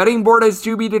now, the betting board has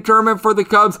to be determined for the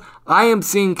Cubs. I am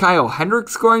seeing Kyle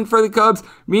Hendricks going for the Cubs.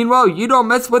 Meanwhile, you don't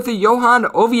mess with the Johan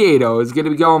Oviedo is going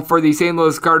to be going for the St.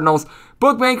 Louis Cardinals.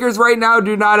 Bookmakers right now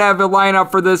do not have a lineup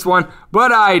for this one,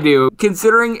 but I do.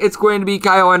 Considering it's going to be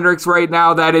Kyle Hendricks right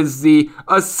now, that is the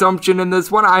assumption in this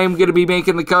one. I am going to be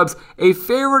making the Cubs a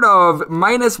favorite of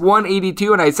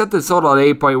 -182, and I set this total at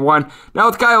 8.1. Now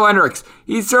with Kyle Hendricks,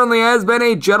 he certainly has been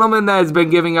a gentleman that has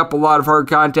been giving up a lot of hard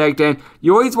contact, and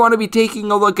you always want to be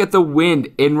taking a look at the wind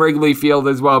in Wrigley Field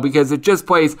as well, because it just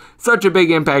plays such a big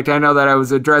impact. I know that I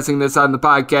was addressing this on the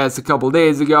podcast a couple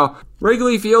days ago.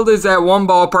 Wrigley Field is that one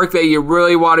ballpark that you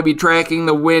really want to be tracking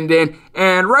the wind in,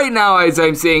 and right now, as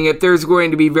I'm seeing it, there's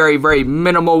going to be very, very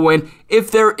minimal wind.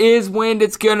 If there is wind,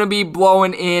 it's going to be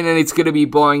blowing in, and it's going to be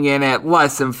blowing in at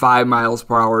less than 5 miles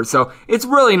per hour, so it's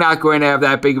really not going to have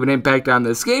that big of an impact on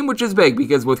this game, which is big,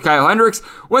 because with Kyle Hendricks,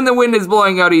 when the wind is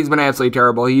blowing out, he's been absolutely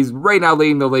terrible. He's right now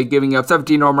leading the league, giving up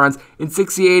 17 home runs in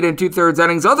 68 and 2/3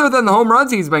 innings. Other than the home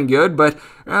runs, he's been good, but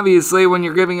obviously, when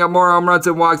you're giving up more home runs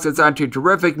and walks, it's not too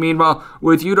terrific. Meanwhile,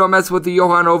 with You Don't Mess with the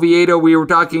Johan Oviedo, we were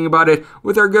talking about it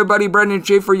with our good buddy Brendan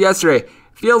Schaefer yesterday.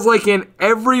 Feels like in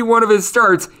every one of his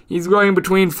starts, he's going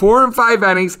between 4 and 5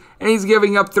 innings, and he's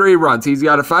giving up 3 runs. He's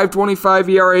got a 5.25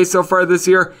 ERA so far this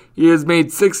year. He has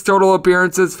made 6 total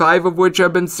appearances, 5 of which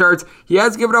have been starts. He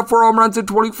has given up 4 home runs in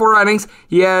 24 innings.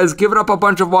 He has given up a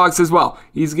bunch of walks as well.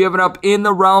 He's given up in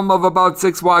the realm of about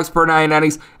 6 walks per 9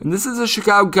 innings. And this is a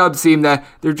Chicago Cubs team that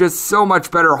they're just so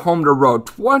much better home to road.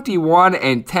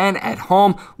 21-10 at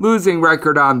home, losing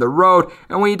record on the road.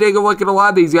 And when you take a look at a lot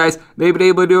of these guys, they've been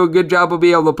able to do a good job of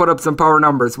being able to put up some power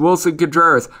numbers. Wilson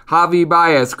Contreras, Javi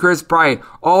Baez, Chris Bryant,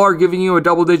 all are giving you a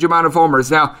double-digit amount of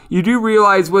homers. Now, you do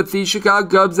realize with the Chicago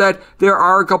Cubs that there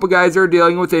are a couple guys that are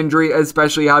dealing with injury,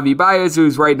 especially Javi Baez,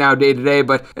 who's right now day-to-day,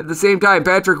 but at the same time,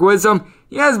 Patrick Wisdom,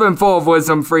 he has been full of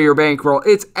wisdom for your bankroll.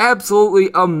 It's absolutely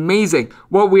amazing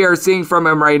what we are seeing from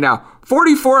him right now.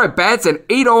 44 at-bats and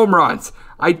 8 home runs.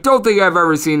 I don't think I've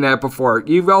ever seen that before.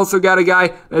 You've also got a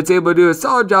guy that's able to do a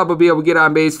solid job of being able to get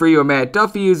on base for you, Matt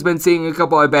Duffy, who's been seeing a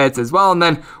couple of bats as well. And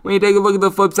then when you take a look at the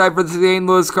flip side for the St.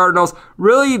 Louis Cardinals,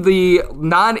 really the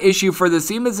non-issue for this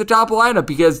team is the top lineup,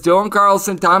 because Dylan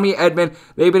Carlson, Tommy Edman,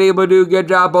 they've been able to do a good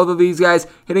job, both of these guys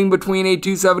hitting between a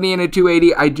 270 and a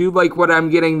 280. I do like what I'm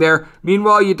getting there.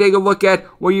 Meanwhile, you take a look at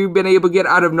what you've been able to get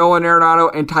out of Nolan Arenado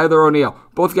and Tyler O'Neill.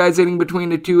 Both guys hitting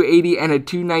between a 280 and a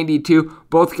 292.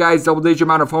 Both guys double-digit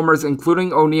amount of homers,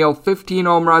 including O'Neill, 15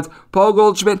 home runs. Paul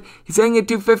Goldschmidt, he's hitting at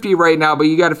 250 right now, but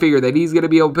you got to figure that he's going to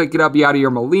be able to pick it up.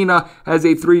 Yadier Molina has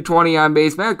a 320 on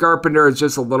base. Matt Carpenter is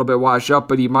just a little bit washed up,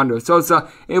 but Edmundo Sosa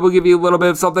able to give you a little bit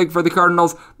of something for the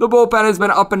Cardinals. The bullpen has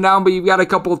been up and down, but you've got a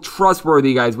couple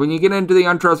trustworthy guys. When you get into the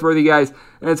untrustworthy guys,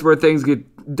 that's where things get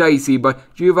dicey, but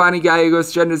Giovanni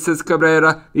Gallegos, Genesis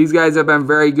Cabrera, these guys have been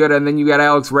very good, and then you got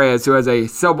Alex Reyes, who has a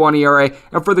sub-1 ERA,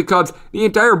 and for the Cubs, the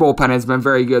entire bullpen has been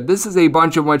very good. This is a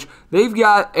bunch in which they've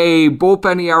got a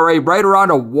bullpen ERA right around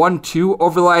a 1.2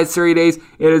 over the last 30 days.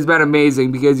 It has been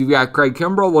amazing, because you've got Craig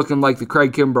Kimbrell looking like the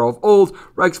Craig Kimbrell of old,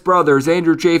 Rex Brothers,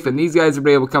 Andrew Chafin, these guys have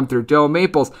been able to come through. Dylan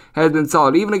Maples has been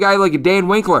solid. Even a guy like a Dan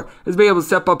Winkler has been able to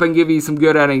step up and give you some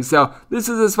good innings, so this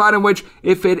is a spot in which,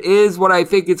 if it is what I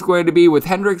think it's going to be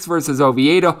with Hendricks versus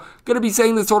Oviedo, going to be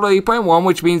saying this total 8.1,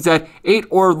 which means that 8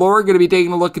 or lower, going to be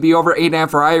taking a look at the over,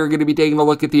 8.5 or higher, going to be taking a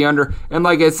look at the under, and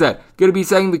like I said, going to be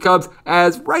saying the Cubs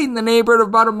as right in the neighborhood of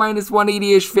about a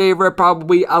 -180-ish favorite,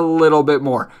 probably a little bit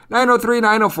more. 903,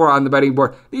 904 on the betting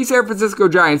board. The San Francisco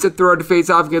Giants hit the road to face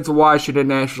off against the Washington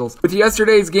Nationals. With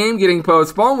yesterday's game getting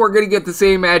postponed, we're going to get the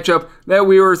same matchup that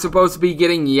we were supposed to be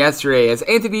getting yesterday, as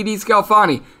Anthony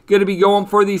DeScalfani going to be going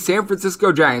for the San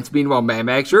Francisco Giants. Meanwhile,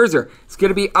 Max Scherzer is going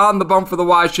to be on the bump for the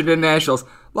Washington Nationals.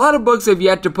 A lot of books have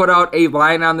yet to put out a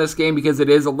line on this game because it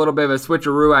is a little bit of a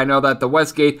switcheroo. I know that the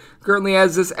Westgate currently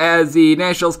has this as the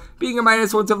Nationals being a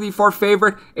 -174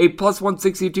 favorite, a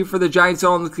 +162 for the Giants.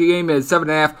 So in the game is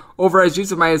 7.5. Over as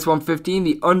juice of -115.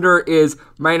 The under is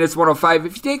 -105.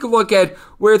 If you take a look at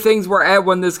where things were at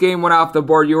when this game went off the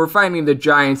board, you were finding the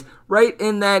Giants right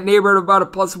in that neighborhood of about a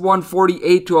plus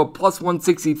 148 to a plus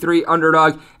 163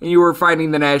 underdog, and you were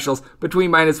finding the Nationals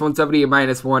between minus 170 and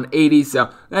minus 180,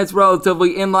 so that's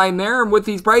relatively in line there. And with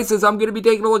these prices, I'm going to be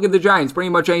taking a look at the Giants. Pretty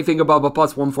much anything above a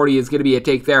plus 140 is going to be a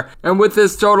take there. And with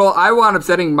this total, I wound up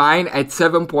setting mine at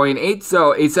 7.8,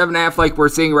 so a 7.5 like we're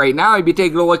seeing right now. I'd be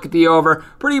taking a look at the over.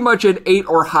 Pretty much an 8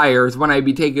 or higher is when I'd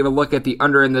be taking a look at the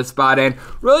under in this spot. And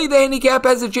really, the handicap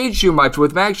hasn't changed too much.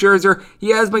 With Max Scherzer, he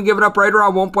has been giving up right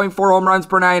around 1.4 home runs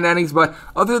per 9 innings, but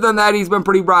other than that, he's been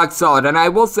pretty rock solid. And I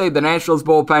will say the Nationals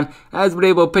bullpen has been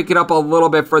able to pick it up a little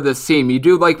bit for this team. You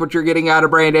do like what you're getting out of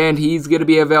Brandon. He's going to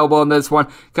be available in this one.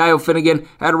 Kyle Finnegan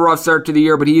had a rough start to the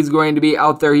year, but he's going to be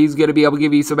out there. He's going to be able to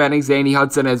give you some innings. Danny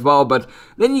Hudson as well. But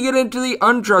then you get into the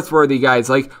untrustworthy guys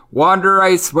like Wander,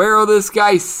 I swear, this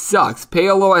guy sucks.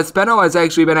 Paolo Espino has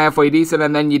actually been halfway decent,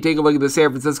 and then you take a look at the San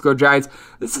Francisco Giants.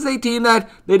 This is a team that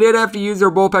they did have to use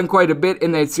their bullpen quite a bit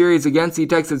in that series against the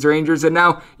Texas Rangers, and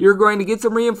now you're going to get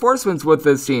some reinforcements with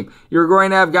this team. You're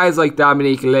going to have guys like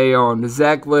Dominique Leon,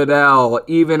 Zach Liddell,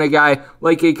 even a guy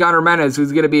like a Connor Menez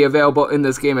who's going to be available in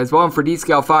this game as well. And for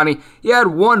DeScalfani, he had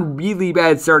one really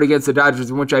bad start against the Dodgers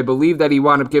in which I believe that he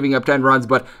wound up giving up 10 runs,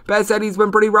 but past that he's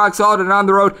been pretty rock solid and on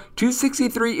the road.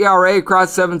 2.63 ERA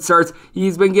across 7 starts.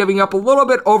 He's been giving up a little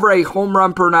bit over a home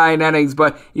run per 9 innings,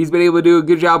 but he's been able to do a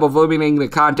good job of limiting the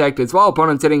contact as well.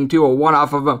 Opponents hitting 201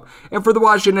 off of him. And for the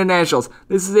Washington Nationals,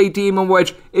 this is a team in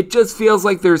which it just feels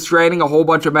like they're straining a whole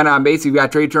bunch of men on base. You've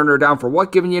got Trey Turner down for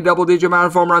what? Giving you a double-digit amount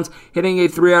of home runs, hitting a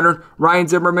 300. Ryan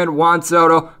Zimmerman, Juan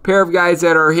Soto, pair of guys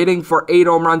that are hitting for 8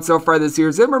 home runs so far this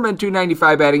year. Zimmerman,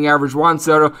 295 batting average. Juan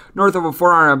Soto, north of a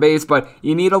 400 on base, but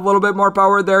you need a little bit more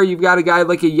power there. You've got a guy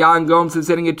like a Yan Gomes who's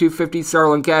hitting at 250.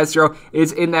 Starlin Castro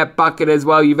is in that bucket as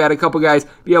well. You've had a couple guys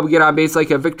be able to get on base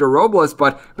like a Victor Robles,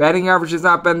 but batting average has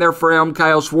not been there for him.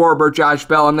 Kyle Schwarber, Josh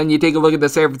Bell, and then you take a look at the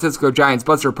San Francisco Giants.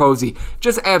 Buster Posey,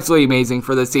 just absolutely amazing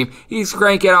for this team. He's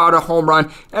cranking out a home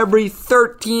run every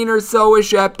 13 or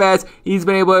so-ish at-bats. He's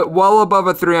been able to well above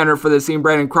a 300 for this team.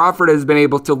 Brandon Crawford has been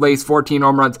able to lace 14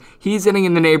 home runs. He's hitting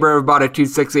in the neighborhood of about a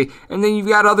 260. And then you've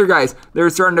got other guys that are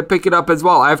starting to pick it up as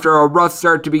well. After a rough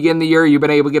start to begin the year, you've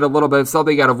been able to get a little bit of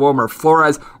something out of Wilmer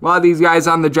Flores. A lot of these guys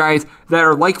on the Giants that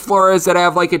are like Flores that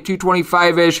have like a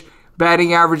 225-ish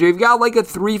batting average. They've got like a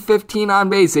 315 on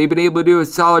base. They've been able to do a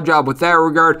solid job with that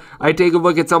regard. I take a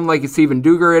look at something like a Steven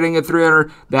Duger hitting a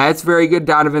 300. That's very good.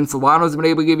 Donovan Solano's been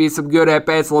able to give you some good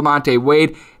at-bats. Lamonte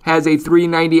Wade has a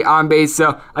 390 on base.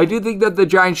 So I do think that the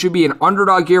Giants should be an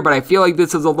underdog here, but I feel like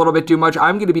this is a little bit too much.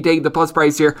 I'm going to be taking the plus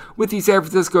price here with the San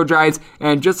Francisco Giants,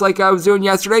 and just like I was doing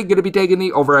yesterday, going to be taking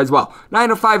the over as well.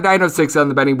 905, 906 on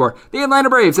the betting board. The Atlanta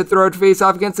Braves hit the road to face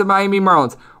off against the Miami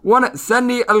Marlins. One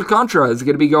Sandy Alcantara is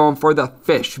going to be going for the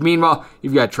fish. Meanwhile,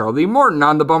 you've got Charlie Morton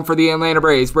on the bump for the Atlanta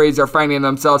Braves. Braves are finding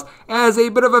themselves as a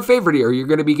bit of a favorite here. You're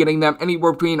going to be getting them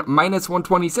anywhere between minus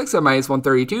 126 and minus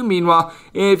 132. Meanwhile,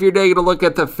 if you're taking a look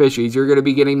at the fishies, you're going to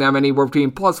be getting them anywhere between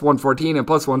plus 114 and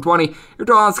plus 120. Your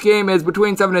total on this game is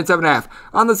between 7 and 7.5.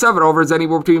 On the 7, over is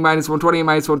anywhere between minus 120 and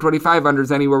minus 125. Under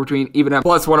is anywhere between even and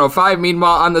plus 105.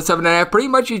 Meanwhile, on the 7.5, pretty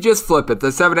much you just flip it. The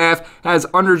 7.5 has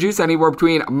under juice anywhere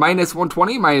between minus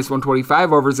 120 and minus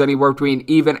 125. Over is anywhere between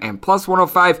even and plus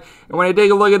 105. And when I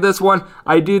take a look at this one,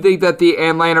 I do think that the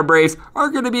Atlanta Braves are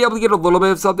going to be able to get a little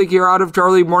bit of something here out of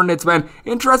Charlie Morton. It's been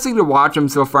interesting to watch him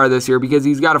so far this year because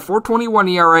he's got a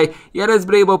 4.21 ERA, yet has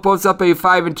been able to post up a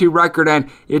 5-2 record. And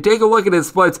you take a look at his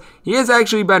splits, he has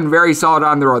actually been very solid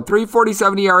on the road.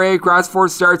 3.47 ERA across 4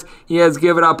 starts. He has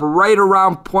given up right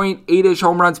around 0.8-ish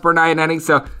home runs per 9 innings,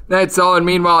 so that's solid.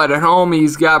 Meanwhile, at home,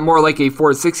 he's got more like a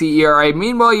 4.60 ERA.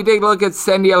 Meanwhile, you take a look at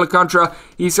Sandy Alcantara.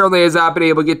 He certainly has not been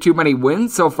able to get too many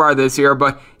wins so far this year,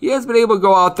 but he has been able to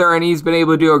go out there and he's been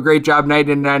able to do a great job night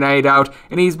in and night out,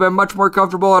 and he's been much more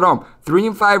comfortable at home.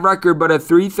 3-5 record, but a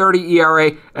 3.30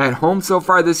 ERA at home so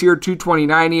far this year.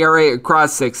 2.29 ERA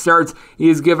across 6 starts. He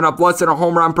has given up less than a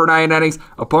home run per 9 innings.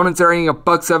 Opponents are earning a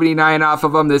 $1.79 off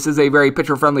of him. This is a very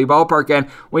pitcher-friendly ballpark, and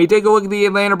when you take a look at the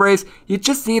Atlanta Braves, you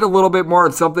just need a little bit more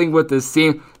of something with this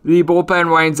team. The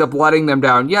bullpen winds up letting them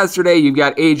down yesterday. You've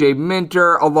got AJ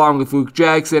Minter along with Luke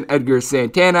Jackson, Edgar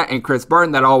Santana, and Chris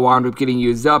Barton that all wound up getting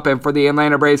used up. And for the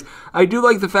Atlanta Braves, I do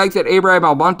like the fact that Abraham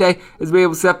Almonte has been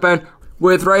able to step in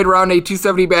with right around a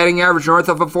 270 batting average, north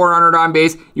of a 400 on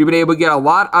base. You've been able to get a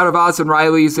lot out of Austin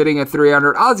Riley, who's sitting at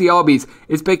 300. Ozzie Albies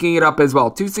is picking it up as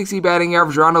well. 260 batting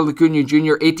average. Ronald Acuna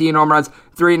Jr., 18 home runs.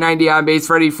 390 on base.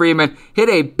 Freddie Freeman hit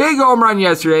a big home run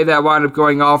yesterday that wound up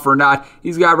going off or not.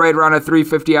 He's got right around a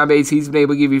 350 on base. He's been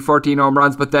able to give you 14 home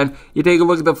runs, but then you take a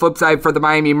look at the flip side for the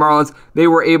Miami Marlins. They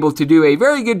were able to do a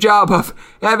very good job of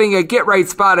having a get-right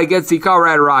spot against the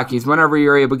Colorado Rockies. Whenever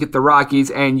you're able to get the Rockies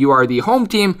and you are the home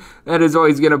team, that is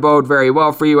always going to bode very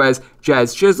well for you, as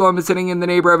Jazz Chisholm is sitting in the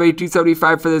neighborhood of a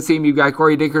 275 for this team. You've got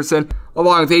Corey Dickerson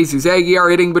along with Jesus Aguilar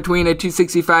hitting between a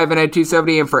 265 and a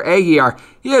 270, and for Aguilar,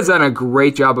 he has done a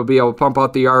great job of being able to pump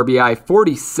out the RBI,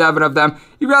 47 of them.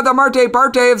 You've got the Marte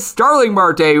Parte of Starling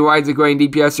Marte, who winds up going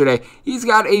deep yesterday. He's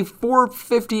got a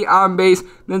 450 on base.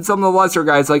 Then some of the lesser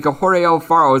guys like a Jorge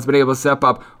Alfaro has been able to step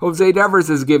up. Jose Devers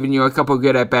has given you a couple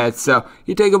good at-bats. So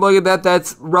you take a look at that,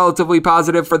 that's relatively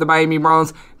positive for the Miami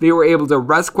Marlins. They were able to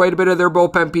rest quite a bit of their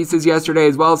bullpen pieces yesterday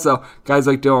as well. So guys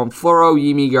like Dylan Floro,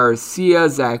 Yimi Garcia,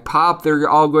 Zach Pop, they're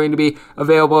all going to be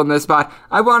available in this spot.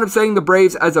 I wound up setting the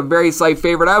Braves as a very slight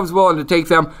favorite. I was willing to take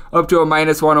them up to a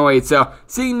minus 108. So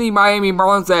seeing the Miami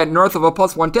Marlins at north of a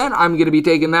plus 110, I'm going to be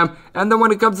taking them. And then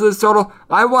when it comes to this total,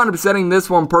 I wound up setting this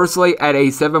one personally at a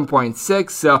 7.6.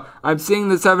 So I'm seeing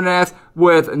the 7.5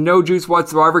 with no juice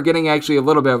whatsoever, getting actually a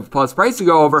little bit of a plus price to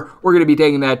go over. We're going to be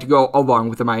taking that to go along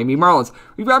with the Miami Marlins.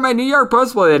 We've got my New York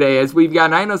Post play today, as we've got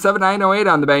 907, 908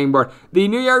 on the betting board. The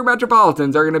New York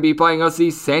Metropolitans are going to be playing us the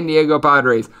San Diego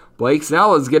Padres. Blake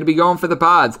Snell is going to be going for the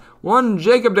Pods. One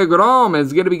Jacob deGrom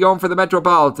is going to be going for the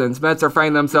Metropolitans. Mets are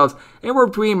finding themselves anywhere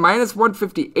between minus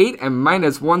 158 and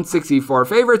minus 164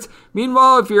 favorites.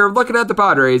 Meanwhile, if you're looking at the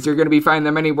Padres, you're going to be finding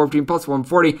them anywhere between plus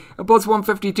 140 and plus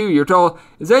 152. Your total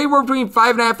is anywhere between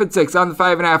 5.5 and 6. On the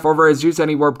 5.5, over is juice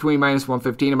anywhere between minus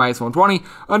 115 and minus 120.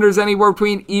 Under is anywhere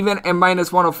between even and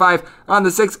minus 105. On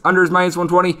the 6, under is minus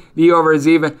 120. The over is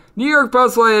even. New York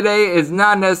Post play today is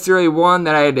not necessarily one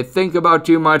that I had to think about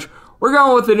too much. We're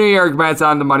going with the New York Mets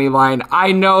on the money line.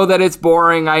 I know that it's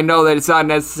boring. I know that it's not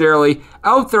necessarily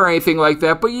out there or anything like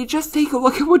that, but you just take a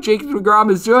look at what Jacob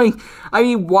deGrom is doing. I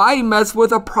mean, why mess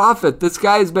with a profit? This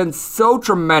guy has been so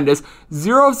tremendous.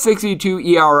 0.62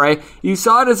 ERA. You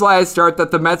saw at his last start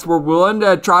that the Mets were willing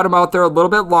to trot him out there a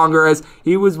little bit longer, as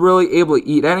he was really able to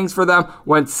eat innings for them.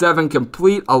 Went 7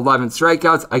 complete, 11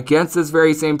 strikeouts against this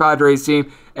very same Padres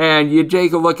team. And you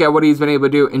take a look at what he's been able to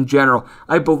do in general.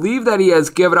 I believe that he has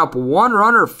given up 1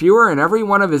 run or fewer in every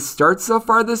one of his starts so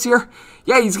far this year.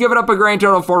 Yeah, he's given up a grand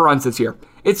total of 4 runs this year.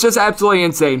 It's just absolutely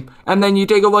insane. And then you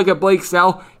take a look at Blake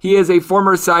Snell. He is a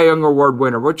former Cy Young Award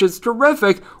winner, which is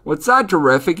terrific. What's not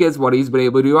terrific is what he's been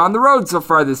able to do on the road so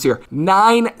far this year.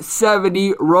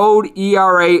 9.70 road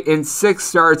ERA in 6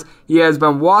 starts. He has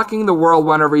been walking the world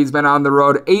whenever he's been on the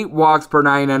road. 8 walks per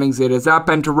 9 innings. It has not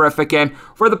been terrific. And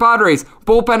for the Padres,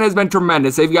 bullpen has been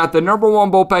tremendous. They've got the number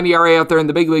 1 bullpen ERA out there in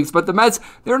the big leagues, but the Mets,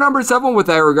 they're number 7 with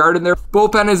that regard, and their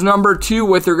bullpen is number 2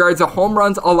 with regards to home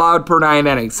runs allowed per 9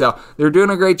 innings. So they're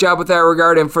doing a great job with that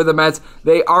regard, and for the Mets,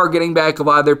 they are getting back a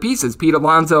lot of their pieces. Pete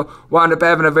Alonso wound up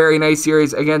having a very nice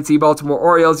series against the Baltimore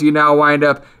Orioles. You now wind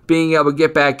up being able to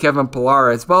get back Kevin Pillar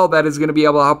as well. That is going to be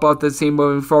able to help out this team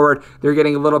moving forward. They're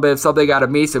getting a little bit of something out of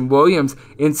Mason Williams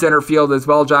in center field as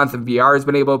well. Jonathan Villar has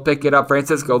been able to pick it up.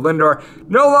 Francisco Lindor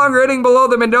no longer hitting below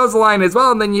the Mendoza line as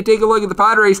well. And then you take a look at the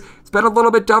Padres. It's been a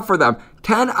little bit tough for them.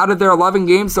 10 out of their 11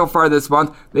 games so far this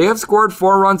month, they have scored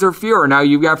 4 runs or fewer. Now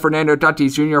you've got Fernando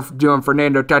Tatis Jr. doing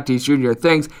Fernando Tatis Jr.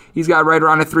 things. He's got right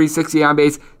around a 360 on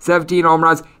base, 17 home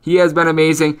runs. He has been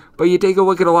amazing. But you take a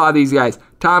look at a lot of these guys.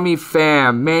 Tommy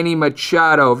Pham, Manny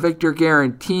Machado, Victor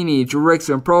Garantini,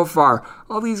 Jurickson Profar.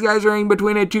 All these guys are in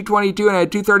between a 222 and a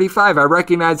 235. I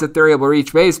recognize that they're able to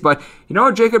reach base, but you know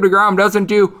what Jacob deGrom doesn't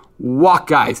do? Walk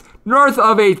guys. North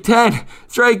of a 10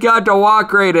 strikeout to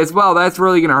walk rate as well. That's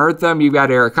really going to hurt them. You've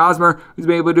got Eric Hosmer, who's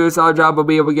been able to do a solid job of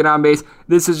being able to get on base.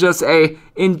 This is just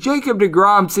in Jacob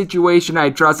deGrom situation I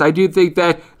trust. I do think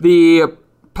that the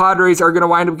Padres are going to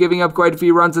wind up giving up quite a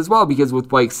few runs as well, because with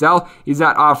Blake Snell, he's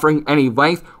not offering any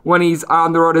length when he's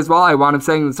on the road as well. I wound up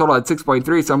saying the total at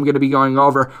 6.3, so I'm going to be going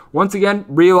over. Once again,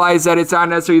 realize that it's not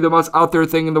necessarily the most out there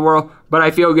thing in the world, but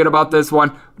I feel good about this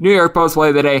one. New York Post play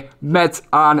of the day, Mets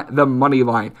on the money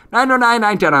line. 909,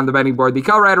 910 on the betting board. The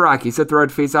Colorado Rockies hit the road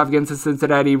to face off against the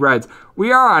Cincinnati Reds.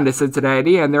 We are on to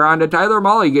Cincinnati, and they're on to Tyler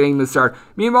Mahle getting the start.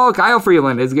 Meanwhile, Kyle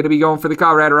Freeland is going to be going for the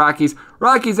Colorado Rockies.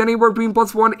 Rockies anywhere between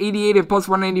plus 188 and plus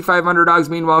 195 underdogs.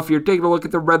 Meanwhile, if you're taking a look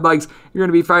at the Redlegs, you're going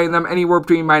to be finding them anywhere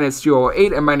between minus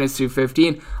 208 and minus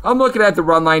 215. I'm looking at the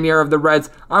run line here of the Reds.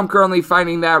 I'm currently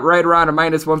finding that right around a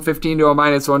minus 115 to a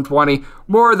minus 120.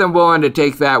 More than willing to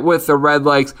take that with the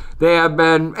Redlegs. They have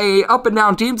been a up and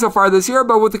down team so far this year,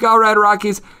 but with the Colorado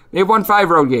Rockies, They've won 5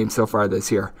 road games so far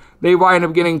this year. They wind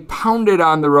up getting pounded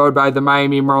on the road by the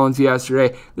Miami Marlins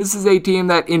yesterday. This is a team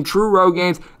that in true road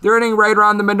games, they're hitting right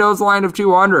around the Mendoza line of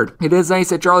 200. It is nice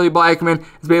that Charlie Blackmon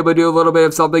is able to do a little bit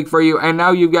of something for you. And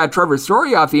now you've got Trevor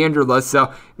Story off the injured list.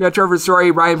 So you've got Trevor Story,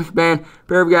 Ryan McMahon,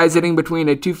 pair of guys hitting between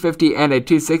a 250 and a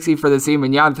 260 for the team.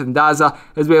 And Jonathan Daza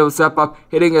has been able to step up,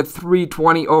 hitting a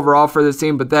 320 overall for the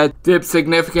team. But that dips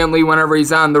significantly whenever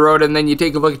he's on the road. And then you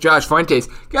take a look at Josh Fuentes,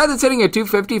 guy that's hitting a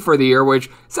 250 for the year, which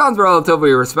sounds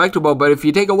relatively respectable. But if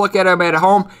you take a look at him at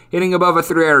home, hitting above a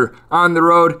 300 on the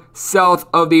road, south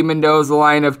of the Mendoza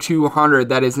line of 200,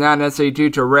 that is not necessarily too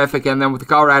terrific. And then with the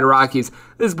Colorado Rockies,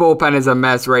 this bullpen is a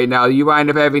mess right now. You wind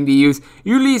up having to use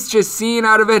Ulysse just seeing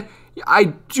out of it. I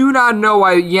do not know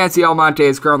why Yancy Almonte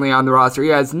is currently on the roster. He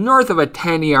has north of a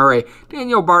 10 ERA.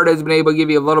 Daniel Bard has been able to give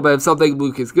you a little bit of something.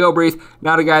 Lucas Gilbreath,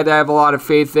 not a guy that I have a lot of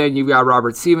faith in. You've got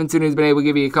Robert Stevenson, who's been able to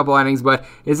give you a couple innings, but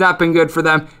it's not been good for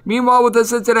them. Meanwhile, with the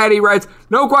Cincinnati Reds,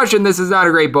 no question this is not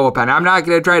a great bullpen. I'm not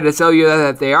going to try to sell you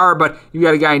that they are, but you've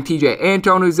got a guy in TJ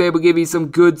Antone who's able to give you some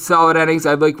good, solid innings.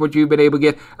 I like what you've been able to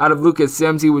get out of Lucas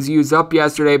Sims. He was used up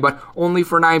yesterday, but only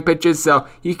for 9 pitches, so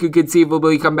he could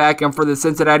conceivably come back. And for the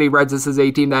Cincinnati Reds, this is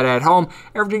a team that at home,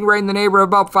 averaging right in the neighborhood of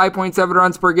about 5.7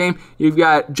 runs per game. You've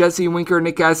got Jesse Winker,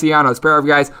 Nick Castellanos, pair of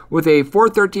guys with a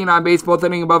 413 on base, both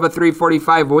hitting above a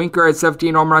 345. Winker has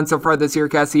 17 home runs so far this year.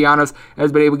 Castellanos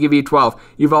has been able to give you 12.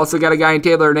 You've also got a guy in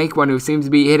Taylor Naquin who seems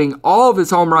to be hitting all of his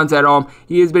home runs at home.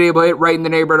 He has been able to hit right in the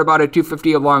neighborhood about a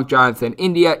 250 along Jonathan.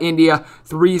 India,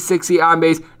 360 on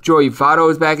base. Joey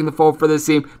Votto is back in the fold for this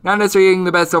team. Not necessarily hitting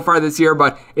the best so far this year,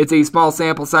 but it's a small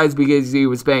sample size because he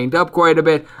was banged up quite a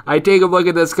bit. I take a look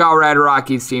at this Colorado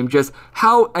Rockies team, just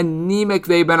how anemic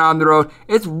they've been on the road.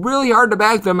 It's really hard to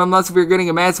back them unless if you're getting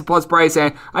a massive plus price,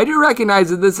 and I do recognize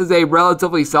that this is a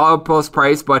relatively solid plus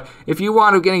price, but if you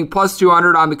want to getting plus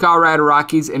 200 on the Colorado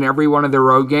Rockies in every one of their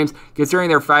road games, considering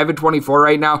they're 5-24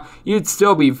 right now, you'd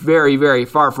still be very, very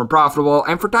far from profitable.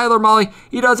 And for Tyler Mahle,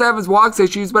 he does have his walks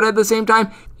issues, but at the same time,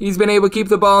 he's been able to keep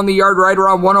the ball in the yard right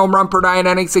around 1 home run per 9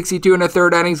 innings, 62 in a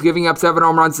third innings, giving up 7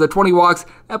 home runs to 20 walks.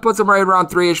 That puts him right around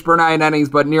 3-ish per 9 innings,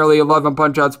 but nearly 11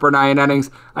 punch-outs per 9 innings.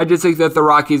 I just think that the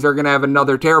Rockies are going to have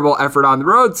another terrible effort on the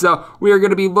road, so we are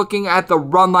going to be looking at the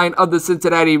run line of the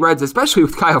Cincinnati Reds, especially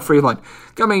with Kyle Freeland.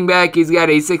 Coming back, he's got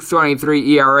a 6.23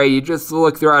 ERA. You just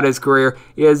look throughout his career,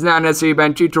 he has not necessarily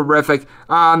been too terrific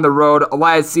on the road.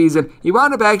 Last season, he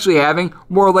wound up actually having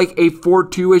more like a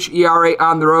 4.2-ish ERA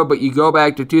on the road, but you go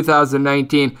back to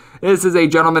 2019, this is a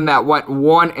gentleman that went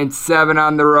 1-7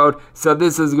 on the road, so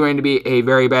this is going to be a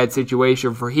very bad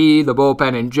situation for the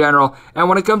bullpen in general. And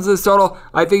when it comes to this total,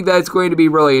 I think that's going to be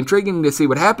really intriguing to see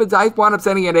what happens. I wound up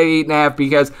setting it at 8.5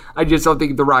 because I just don't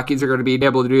think the Rockies are going to be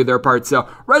able to do their part. So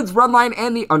Reds run line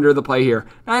and the under the play here.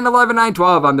 9-11,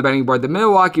 9-12 on the betting board. The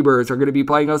Milwaukee Brewers are going to be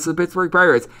playing us the Pittsburgh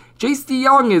Pirates. Chase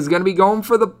DeYoung is going to be going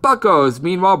for the Buccos.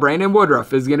 Meanwhile, Brandon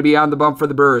Woodruff is going to be on the bump for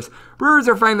the Brewers. Brewers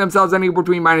are finding themselves anywhere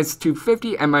between minus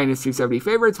 250 and minus 270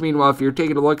 favorites. Meanwhile, if you're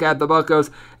taking a look at the Buccos,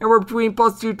 and we're between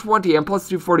plus 220 and plus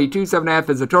 242, 7.5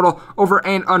 is the total. Over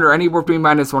and under, anywhere between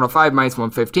minus 105, minus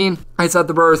 115. I set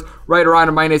the Brewers right around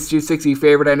a minus 260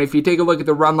 favorite, and if you take a look at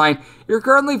the run line, you're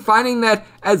currently finding that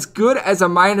as good as a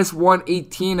minus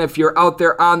 118 if you're out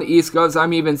there on the East Coast.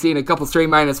 I'm even seeing a couple straight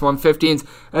minus 115s,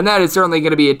 and that is certainly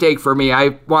going to be a take for me.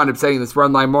 I wound up setting this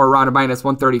run line more around a minus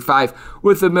 135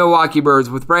 with the Milwaukee Brewers.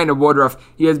 With Brandon Woodruff,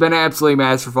 he has been absolutely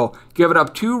masterful. Given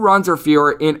up 2 runs or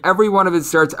fewer in every one of his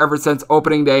starts ever since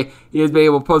opening day. He has been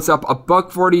able to post up a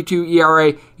 $1.42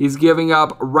 ERA. He's giving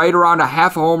up right around a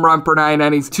half a home run per 9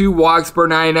 innings, 2 walks per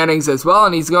 9 innings as well,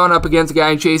 and he's going up against a guy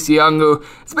in Chase Young who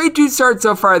has made 2 starts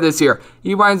so far this year.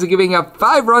 He winds up giving up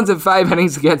 5 runs in 5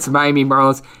 innings against the Miami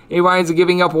Marlins. He winds up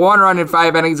giving up 1 run in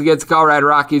 5 innings against the Colorado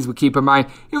Rockies, but keep in mind,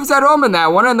 he was at home in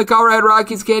that one, and the Colorado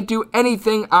Rockies can't do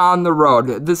anything on the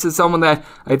road. This is someone that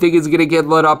I think is going to get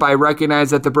lit up. I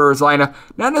recognize that the Brewers lineup,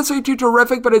 not necessarily too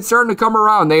terrific, but it's starting to come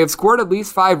around. They have scored at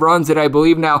least 5 runs in, I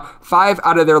believe now, 5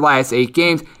 out of their last 8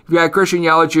 games. You've got Christian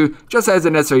Yelich, who just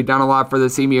hasn't necessarily done a lot for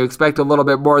this team. You expect a little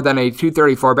bit more than a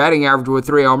 234 batting average with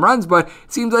 3 home runs, but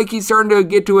it seems like he's starting to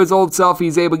get to his old self.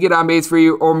 He's able to get on base for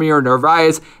you. Omir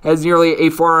Narvaez has nearly a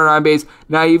 400 on base.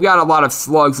 Now you've got a lot of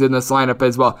slugs in this lineup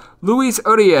as well. Luis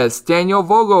Urias, Daniel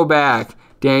Vogelbach,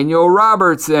 Daniel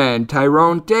Robertson,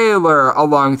 Tyrone Taylor,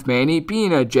 along with Manny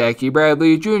Pina, Jackie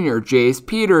Bradley Jr., Jace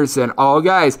Peterson, all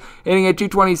guys hitting at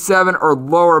 227 or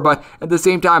lower, but at the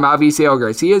same time, Avi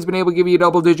Salegarz, he has been able to give you a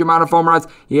double-digit amount of home runs.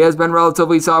 He has been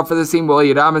relatively solid for the team.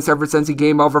 Willie Adames, ever since he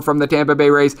came over from the Tampa Bay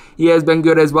Rays, he has been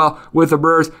good as well with the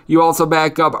Brewers. You also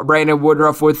back up Brandon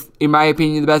Woodruff with, in my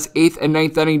opinion, the best 8th and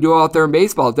 9th inning duo out there in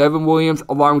baseball. Devin Williams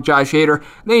along with Josh Hader.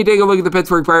 Then you take a look at the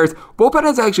Pittsburgh Pirates. Bullpen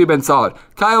has actually been solid.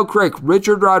 Kyle Crick,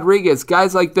 Richard Rodriguez,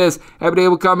 guys like this have been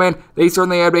able to come in. They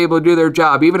certainly have been able to do their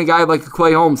job. Even a guy like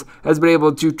Clay Holmes has been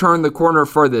able to turn the corner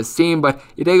for this team. But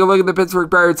you take a look at the Pittsburgh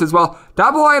Pirates as well.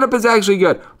 Top of the lineup is actually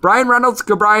good. Brian Reynolds,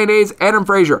 Brian Hayes, Adam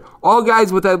Frazier, all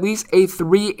guys with at least a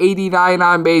 389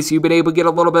 on base. You've been able to get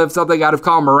a little bit of something out of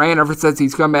Colin Moran ever since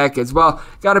he's come back as well.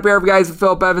 Got a pair of guys with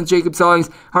Philip Evans, Jacob Stallings,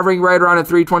 hovering right around a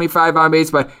 325 on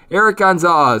base, but Eric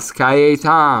Gonzalez, Kaye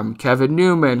Tom, Kevin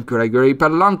Newman, Gregory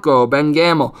Polanco, Ben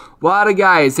Gamel, a lot of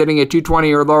guys hitting at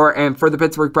 220 or lower, and for the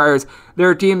Pittsburgh Pirates,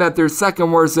 they're a team that they're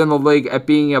second worst in the league at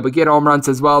being able to get home runs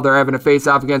as well. They're having to face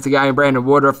off against a guy in Brandon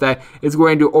Woodruff that is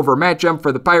going to overmatch them.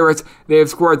 For the Pirates, they have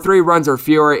scored 3 runs or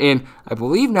fewer in, I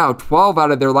believe now 12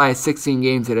 out of their last 16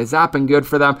 games. It has not been good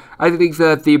for them. I think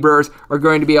that the Brewers are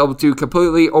going to be able to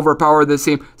completely overpower this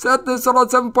team. Set this total at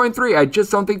 7.3. I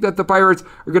just don't think that the Pirates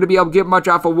are going to be able to get much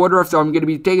off of Woodruff, so I'm going to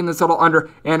be taking this total under,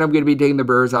 and I'm going to be taking the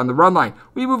Brewers on the run line.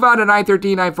 We move on to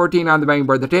 9-13, 9-14 on the betting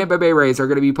board. The Tampa Bay Rays are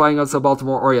going to be playing against the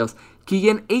Baltimore Orioles.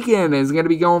 Keegan Aiken is going to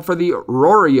be going for the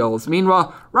Royals.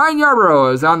 Meanwhile, Ryan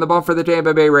Yarbrough is on the bump for the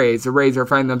Tampa Bay Rays. The Rays are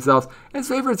finding themselves as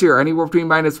favorites here, anywhere between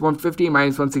minus 150 and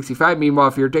minus 165. Meanwhile,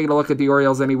 if you're taking a look at the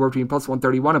Orioles, anywhere between plus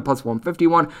 131 and plus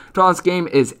 151. Tallest game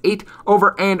is 8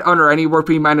 over and under, anywhere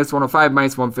between minus 105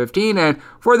 minus 115. And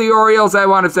for the Orioles, I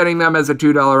wound up setting them as a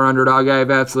 $2 underdog. I have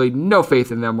absolutely no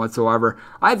faith in them whatsoever.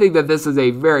 I think that this is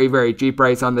a very, very cheap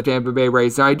price on the Tampa Bay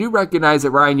Rays. Now, I do recognize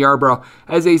that Ryan Yarbrough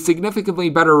has a significantly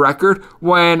better record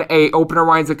when a opener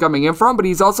winds up coming in from, but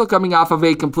he's also coming off of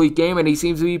a complete game, and he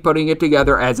seems to be putting it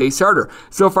together as a starter.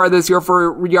 So far this year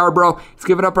for Yarbrough, he's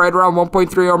given up right around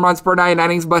 1.3 home runs per 9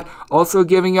 innings, but also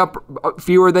giving up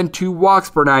fewer than 2 walks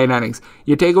per 9 innings.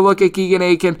 You take a look at Keegan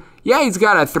Aiken. Yeah, he's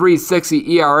got a 3.60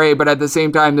 ERA, but at the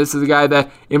same time, this is a guy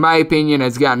that, in my opinion,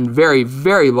 has gotten very,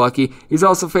 very lucky. He's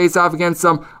also faced off against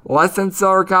some less than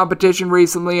stellar competition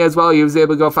recently as well. He was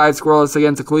able to go 5 scoreless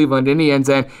against the Cleveland Indians,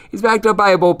 and he's backed up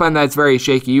by a bullpen that's very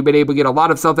shaky. You've been able to get a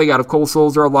lot of something out of Cole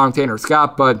Sulzer along Tanner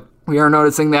Scott, but we are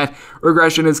noticing that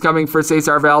regression is coming for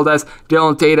Cesar Valdez.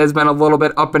 Dylan Tate has been a little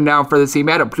bit up and down for the team.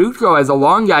 Adam Plutko, as a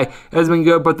long guy, has been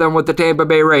good, but then with the Tampa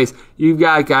Bay Rays, you've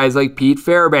got guys like Pete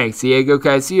Fairbanks, Diego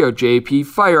Castillo, J.P.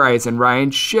 Fireeisen,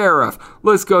 Ryan Sheriff.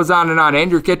 List goes on and on.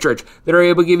 Andrew Kittredge, that are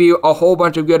able to give you a whole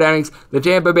bunch of good innings. The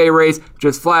Tampa Bay Rays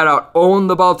just flat out own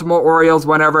the Baltimore Orioles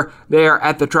whenever they are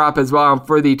at the Trop as well. And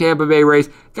for the Tampa Bay Rays,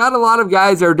 got a lot of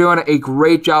guys that are doing a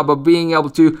great job of being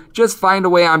able to just find a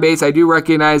way on base. I do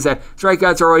recognize that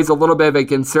strikeouts are always a little bit of a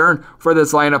concern for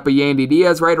this lineup, but Yandy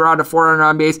Diaz right around a 400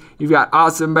 on base. You've got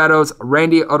Austin Meadows,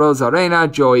 Randy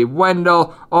Arozarena, Joey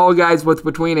Wendell, all guys with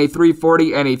between a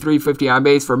 340 and a 350 on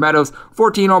base. For Meadows,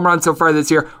 14 home runs so far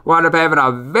this year. Wound up having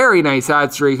a very nice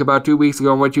hot streak about 2 weeks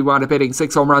ago in which he wound up hitting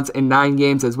 6 home runs in 9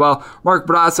 games as well. Mark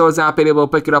Brasso has not been able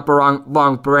to pick it up along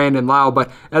with Brandon Lau, but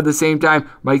at the same time,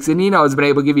 Mike Zunino has been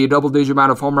able to give you a double-digit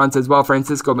amount of home runs as well.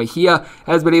 Francisco Mejia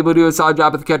has been able to do a solid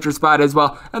job at the catcher spot as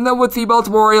well. And then with the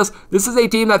Baltimore Orioles, this is a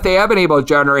team that they have been able to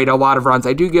generate a lot of runs.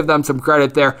 I do give them some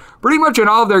credit there. Pretty much in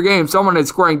all of their games, someone is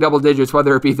scoring double digits,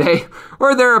 whether it be they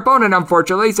or their opponent,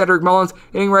 unfortunately. Cedric Mullins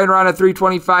hitting right around a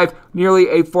 325, nearly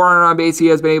a 400 on base. He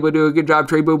has been able to do a good job.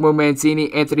 Trey Boom Boom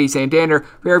Mancini, Anthony Santander,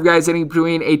 pair of guys hitting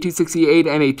between a 268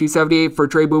 and a 278 for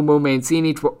Trey Boom Boom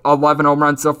Mancini, 11 home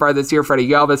runs so far this year. Freddie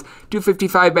Galvis,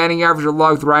 255 batting average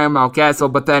along with Ryan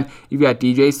Mountcastle, but then you've got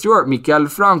DJ Stewart, Miguel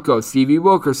Franco, Stevie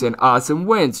Wilkerson, Austin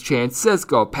Wentz, Chance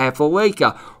Cisco, Pat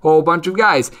Valleca, whole bunch of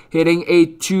guys hitting a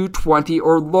 220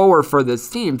 or lower for this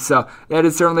team, so that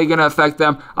is certainly going to affect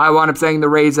them. I wound up saying the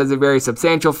Rays as a very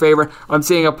substantial favorite. I'm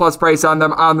seeing a plus price on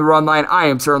them on the run line. I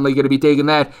am certainly going to be taking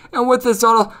that, and with this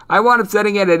total, I wound up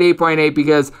setting it at 8.8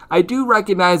 because I do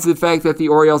recognize the fact that the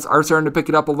Orioles are starting to pick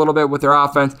it up a little bit with their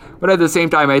offense, but at the same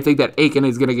time, I think that Aiken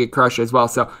is going to get crushed as well,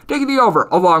 so taking the over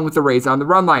along with the Rays on the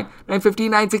run line. 9-15,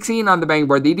 9-16 on the betting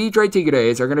board. The Detroit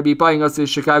Tigres are going to be playing us the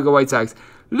Chicago White Sox.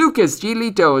 Lucas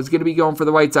Giolito is going to be going for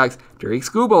the White Sox. Tarik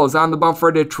Skubal is on the bump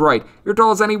for Detroit. Your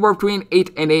total is anywhere between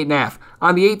 8 and 8.5.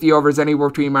 On the 8, the over is anywhere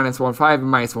between -105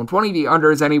 and -120. The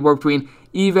under is anywhere between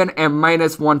even and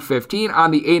 -115.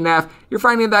 On the 8.5, you're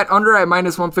finding that under at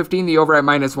 -115, the over at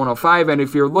 -105. And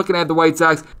if you're looking at the White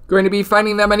Sox, going to be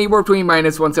finding them anywhere between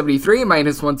 -173 and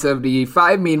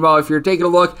 -175. Meanwhile, if you're taking a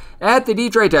look at the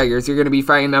Detroit Tigers, you're going to be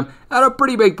finding them at a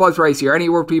pretty big plus price here,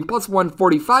 anywhere between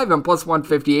 +145 and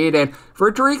 +158. And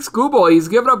for Tarik Skubal, he's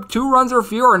given up 2 runs or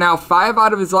fewer now 5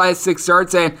 out of his last 6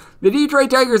 starts, and the Detroit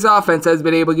Tigers offense has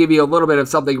been able to give you a little bit of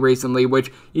something recently,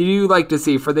 which you do like to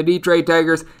see. For the Detroit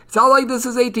Tigers, it's not like this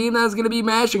is a team that's going to be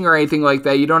mashing or anything like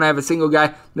that. You don't have a single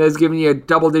guy that has given you a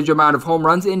double-digit amount of home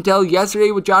runs until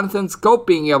yesterday with Jonathan Scope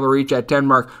being able to reach that 10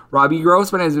 mark. Robbie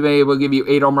Grossman has been able to give you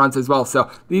 8 home runs as well. So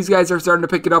these guys are starting to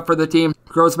pick it up for the team.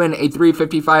 Grossman, a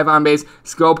 .355 on base.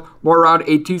 Scope, more around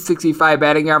a .265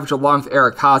 batting average along with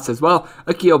Eric Haas as well.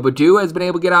 Akil Baddoo has been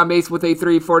able to get on base with a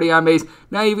 .340 on base.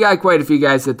 Now you've got quite a few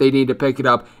guys that they need to pick it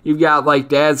up. You've got like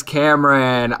Daz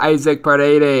Cameron, Isaac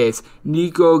Paredes,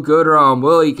 Nico Goodrum,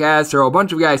 Willie Castro, a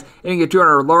bunch of guys hitting at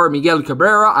 200 or lower. Miguel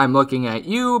Cabrera, I'm looking at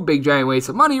you. Big giant waste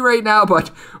of money right now,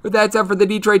 but with that said, for the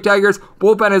Detroit Tigers,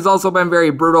 bullpen has also been very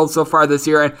brutal so far this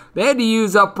year, and they had to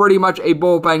use up pretty much a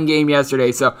bullpen game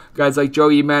yesterday. So guys like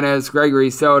Joey Menes, Gregory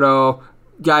Soto,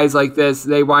 guys like this,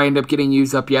 they wind up getting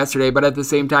used up yesterday, but at the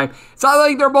same time, it's not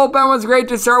like their bullpen was great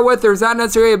to start with. There's not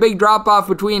necessarily a big drop-off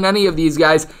between any of these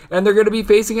guys, and they're going to be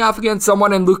facing off against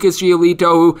someone in Lucas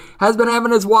Giolito who has been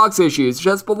having his walks issues,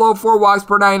 just below 4 walks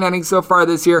per 9 innings so far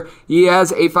this year. He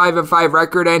has a 5-5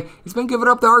 record, and he's been giving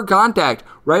up the hard contact,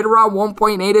 right around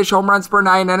 1.8-ish home runs per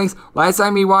 9 innings. Last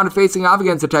time he wound up facing off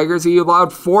against the Tigers, he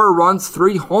allowed 4 runs,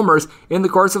 3 homers in the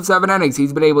course of 7 innings.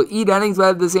 He's been able to eat innings, but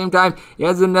at the same time, he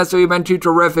hasn't necessarily been too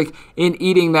terrific in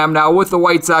eating them. Now, with the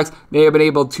White Sox, they have been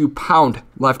able to pound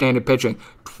left-handed pitching.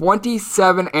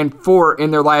 27-4 in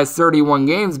their last 31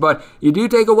 games, but you do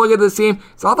take a look at this team,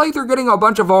 it's not like they're getting a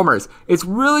bunch of homers. It's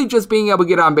really just being able to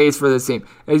get on base for this team.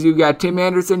 As you've got Tim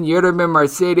Anderson, Yermin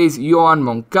Mercedes, Yohan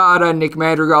Moncada, Nick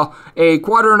Madrigal, a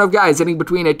quadrant of guys hitting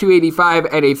between a 285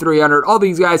 and a 300. All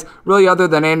these guys, really other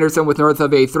than Anderson, with north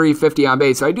of a 350 on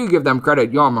base. So I do give them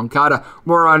credit. Yohan Moncada,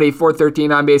 more around a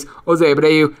 413 on base. Jose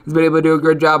Abreu has been able to do a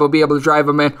good job of being able to drive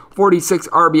him in. 46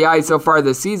 RBI so far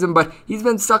this season, but he's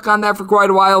been stuck on that for quite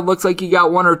a while. Looks like he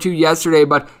got 1 or 2 yesterday,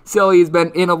 but still he's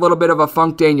been in a little bit of a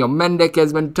funk. Daniel Mendick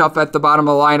has been tough at the bottom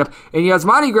of the lineup, and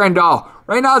Yasmani Grandal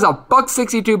right now is a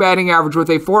 .162 batting average with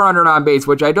a 400 on base,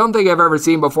 which I don't think I've ever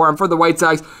seen before. And for the White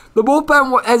Sox, the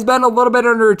bullpen has been a little bit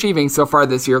underachieving so far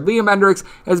this year. Liam Hendriks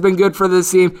has been good for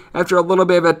this team. After a little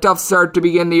bit of a tough start to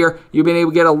begin the year, you've been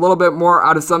able to get a little bit more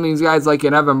out of some of these guys like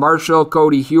an Evan Marshall.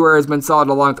 Cody Hewer has been solid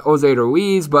along with Jose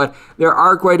Ruiz, but there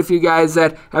are quite a few guys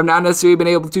that have not necessarily been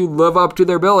able to live up to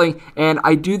their billing, and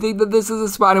I do think that this is a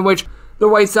spot in which the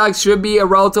White Sox should be a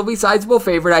relatively sizable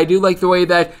favorite. I do like the way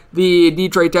that the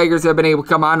Detroit Tigers have been able to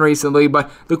come on recently, but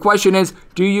the question is,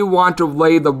 do you want to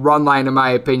lay the run line, in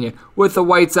my opinion? With the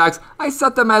White Sox, I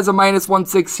set them as a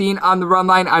 -116 on the run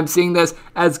line. I'm seeing this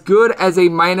as good as a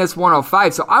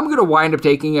 -105, so I'm going to wind up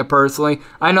taking it personally.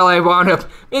 I know I wound up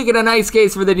making a nice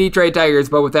case for the Detroit Tigers,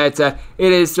 but with that said,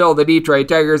 it is still the Detroit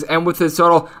Tigers, and with this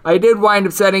total, I did wind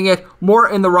up setting it more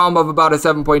in the realm of about a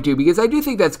 7.2, because I do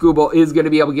think that Skubal is going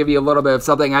to be able to give you a little bit of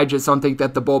something. I just don't think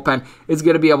that the bullpen is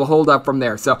going to be able to hold up from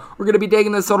there. So we're going to be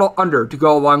taking this total under to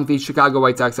go along with the Chicago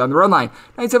White Sox on the run line.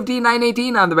 917,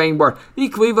 918 on the betting board. The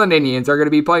Cleveland Indians are going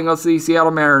to be playing against the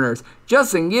Seattle Mariners.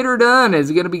 Justin Gitterdon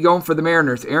is going to be going for the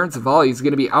Mariners. Aaron Savali is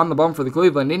going to be on the bump for the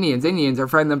Cleveland Indians. Indians are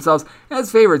finding themselves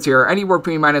as favorites here, anywhere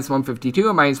between -152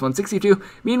 and -162.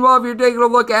 Meanwhile, if you're taking a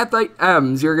look at the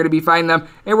M's, you're going to be finding them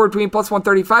anywhere between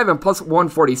 +135 and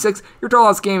 +146. Your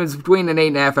tallest game is between an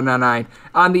 8.5 and a 9.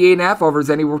 On the 8.5, over is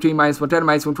anywhere between -110 and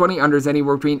 -120. Under is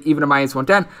anywhere between even a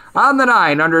 -110. On the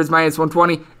 9, under is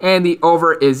 -120, and the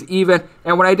over is even.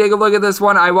 And when I take a look at this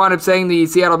one, I wound up saying the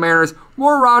Seattle Mariners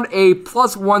more around a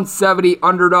 +170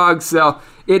 underdog. So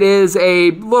it is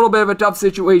a little bit of a tough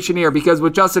situation here, because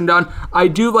with Justin Dunn, I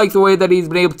do like the way that he's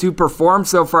been able to perform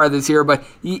so far this year, but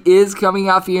he is coming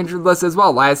off the injured list as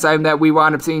well. Last time that we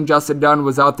wound up seeing Justin Dunn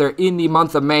was out there in the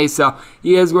month of May, so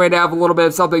he is going to have a little bit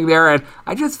of something there, and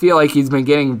I just feel like he's been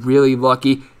getting really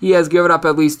lucky. He has given up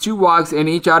at least 2 walks in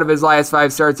each out of his last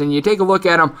 5 starts, and you take a look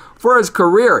at him for his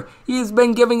career, he's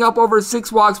been giving up over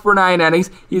 6 walks per 9 innings.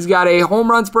 He's got a home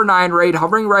runs per 9 rate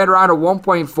hovering right around a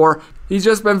 1.4. He's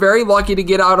just been very lucky to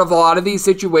get out of a lot of these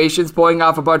situations, pulling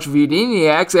off a bunch of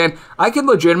Udiniacs, and I can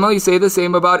legitimately say the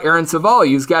same about Aaron Civale.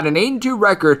 He's got an 8-2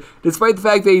 record, despite the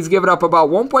fact that he's given up about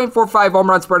 1.45 home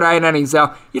runs per 9 innings.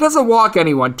 Now, he doesn't walk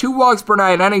anyone, 2 walks per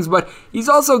 9 innings, but he's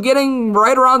also getting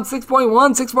right around 6.1,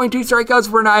 6.2 strikeouts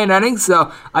per 9 innings,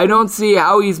 so I don't see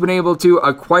how he's been able to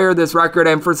acquire this record,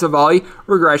 and for Civale,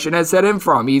 regression has set in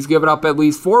for him. He's given up at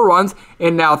least 4 runs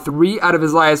in now 3 out of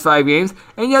his last 5 games,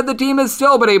 and yet the team has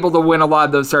still been able to win a lot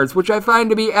of those starts, which I find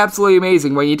to be absolutely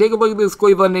amazing. When you take a look at this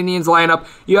Cleveland Indians lineup,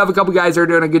 you have a couple guys that are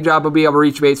doing a good job of being able to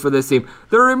reach base for this team.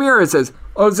 The Ramirez's,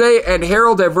 Jose and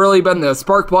Harold have really been the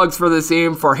spark plugs for this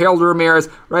team. For Harold Ramirez,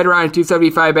 right around a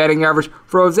 275 batting average.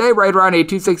 For Jose, right around a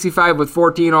 265 with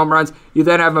 14 home runs. You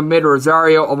then have a mid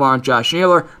Rosario along Josh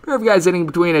Naylor. Pair of guys hitting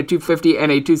between a 250 and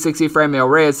a 260. Franmil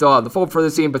Reyes still out the fold for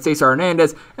this team, but Cesar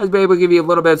Hernandez has been able to give you a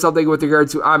little bit of something with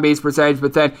regards to on-base percentage.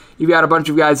 But then you've got a bunch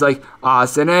of guys like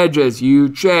Austin Edges, Yu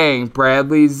Chang,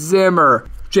 Bradley Zimmer,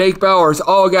 Jake Bowers,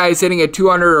 all guys hitting at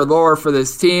 200 or lower for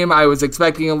this team. I was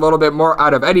expecting a little bit more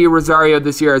out of Eddie Rosario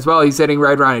this year as well. He's hitting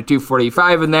right around at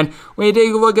 245. And then when you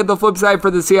take a look at the flip side for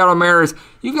the Seattle Mariners,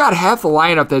 you've got half the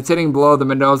lineup that's hitting below the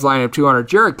Mendoza line of 200.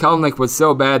 Jarrett Kelenic was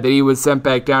so bad that he was sent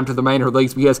back down to the minor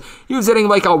leagues because he was hitting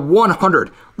like a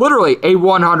 100. Literally a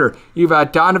 100. You've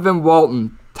got Donovan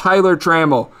Walton, Tyler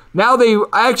Trammell. Now they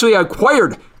actually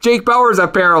acquired Jake Bowers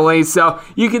apparently, so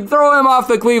you can throw him off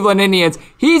the Cleveland Indians.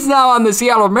 He's now on the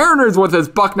Seattle Mariners with his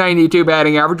 .192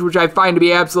 batting average, which I find to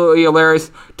be absolutely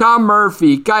hilarious. Tom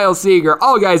Murphy, Kyle Seager,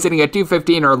 all guys hitting at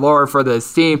 215 or lower for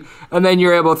this team. And then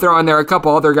you're able to throw in there a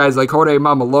couple other guys like Jorge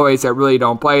Mamaloes that really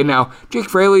don't play. Now, Jake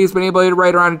Fraley has been able to hit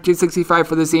right around 265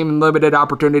 for this team in limited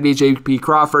opportunities. J.P.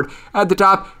 Crawford at the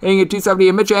top, hitting at 270.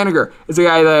 And Mitch Haniger is a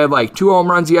guy that had like 2 home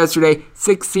runs yesterday,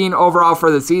 16 overall for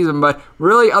the season. But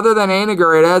really, other than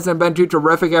Haniger, it hasn't been too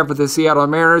terrific after the Seattle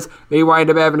Mariners. They wind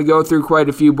up having to go through quite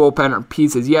a few bullpen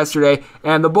pieces yesterday,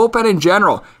 and the bullpen in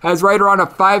general has right around a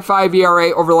 5.5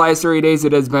 ERA over the last 30 days.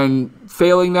 It has been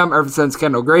failing them ever since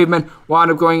Kendall Graveman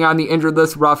wound up going on the injured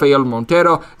list. Rafael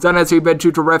Montero has not necessarily been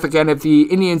too terrific, and if the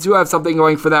Indians do have something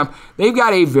going for them, they've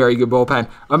got a very good bullpen.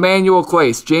 Emmanuel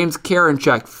Clace, James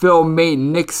Karinchak, Phil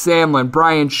Maton, Nick Sandlin,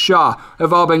 Brian Shaw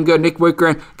have all been good. Nick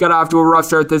Whitgren got off to a rough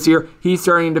start this year. He's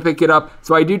starting to pick it up,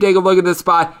 so I do take a look at this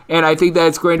spot, and I think that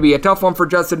it's going to be a tough one for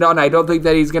Justin Dunn. I don't think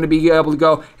that he's going to be able to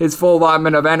go his full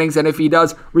allotment of innings, and if he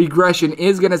does, regression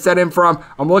is going to set in for him.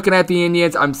 I'm looking at the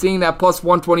Indians. I'm seeing that plus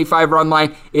 125 run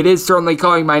line. It is certainly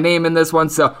calling my name in this one,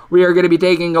 so we are going to be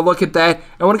taking a look at that.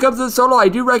 And when it comes to the total, I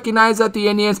do recognize that the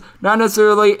Indians, not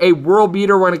necessarily a world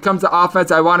beater when it comes to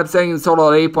offense. I wound up setting the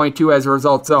total at 8.2 as a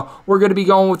result, so we're going to be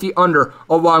going with the under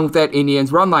along with that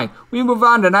Indians run line. We move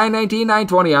on to 919,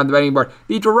 920 on the betting board.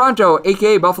 The Toronto,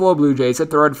 aka Buffalo Blue Jays, hit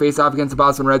the road to face off against the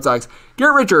Boston Red Sox.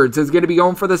 Garrett Richards is going to be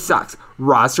going for the Sox.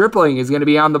 Ross Stripling is going to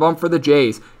be on the bump for the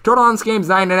Jays. Total on this game is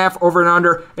 9.5 over and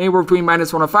under, anywhere between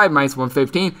minus 105, minus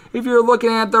 115. If you're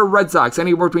looking at the Red Sox,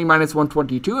 anywhere between minus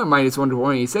 122 and minus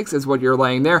 126 is what you're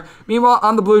laying there. Meanwhile,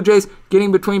 on the Blue Jays,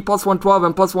 getting between plus 112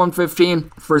 and plus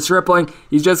 115 for Stripling.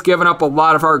 He's just given up a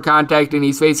lot of hard contact, and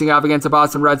he's facing off against the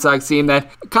Boston Red Sox team that,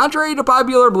 contrary to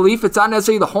popular belief, it's not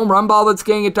necessarily the home run ball that's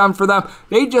getting it done for them.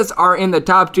 They just are in the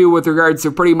top 2 with regards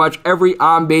to pretty much every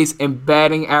on-base and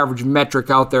batting average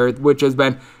metric out there, which has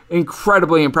been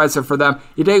incredibly impressive for them.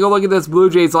 You take a look at this Blue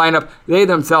Jays lineup, they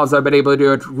themselves have been able to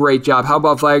do a great job. How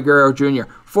about Vlad Guerrero Jr.?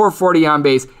 440 on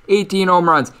base, 18 home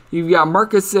runs. You've got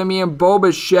Marcus Semien, Bo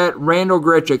Bichette, Randall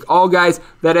Grichuk, all guys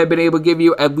that have been able to give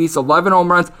you at least 11 home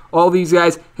runs. All these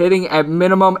guys hitting at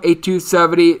minimum a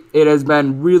 270. It has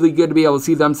been really good to be able to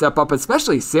see them step up,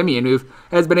 especially Semien, who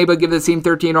has been able to give this team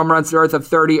 13 home runs north of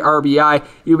 30 RBI.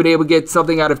 You've been able to get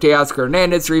something out of Teoscar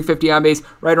Hernandez, 350 on base,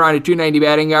 right around a 290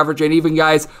 batting average, and even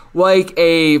guys like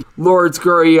a Lourdes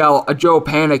Gurriel, a Joe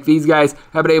Panic, these guys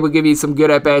have been able to give you some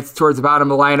good at-bats towards the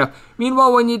bottom of the lineup.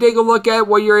 Meanwhile, when you take a look at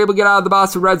what you're able to get out of the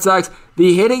Boston Red Sox,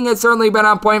 the hitting has certainly been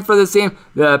on point for this team.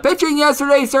 The pitching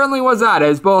yesterday certainly was not,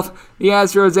 as both the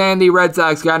Astros and the Red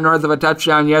Sox got north of a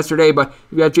touchdown yesterday, but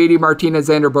you've got J.D. Martinez,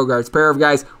 Xander Bogaerts, pair of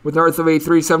guys with north of a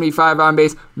 375 on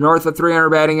base, north of 300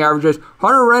 batting averages.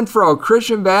 Hunter Renfroe,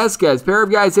 Christian Vasquez, pair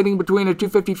of guys hitting between a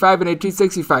 255 and a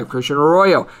 265. Christian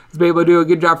Arroyo has been able to do a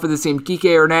good job for this team. Kike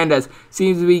Hernandez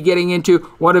seems to be getting into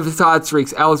one of his hot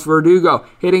streaks. Alex Verdugo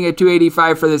hitting at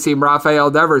 285 for this team.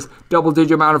 Rafael Devers,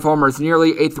 double-digit amount of homers,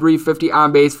 nearly a 350 250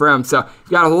 on base for him. So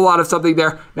you've got a whole lot of something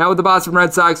there. Now with the Boston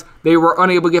Red Sox, they were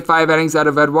unable to get 5 innings out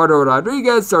of Eduardo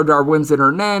Rodriguez, so Darwinson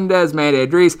Hernandez, Matt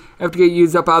Idris have to get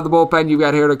used up out of the bullpen. You've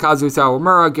got Hirokazu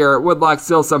Sawamura, Garrett Woodlock,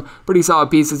 still some pretty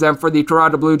solid pieces. And for the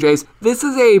Toronto Blue Jays, this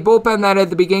is a bullpen that at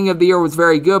the beginning of the year was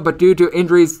very good, but due to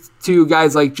injuries to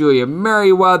guys like Julian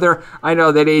Merriweather, I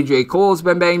know that AJ Cole's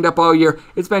been banged up all year.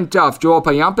 It's been tough. Joel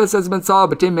Payampas has been solid,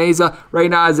 but Tim Meza right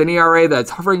now has an ERA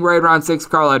that's hovering right around 6.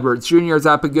 Carl Edwards Jr. has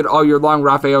not been good all year long.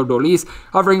 Rafael Dolis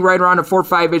hovering right around a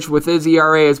 4.5-ish with his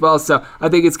ERA as well. So I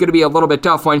think it's going to be a little bit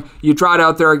tough when you trot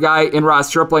out there a guy in Ross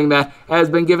Stripling that has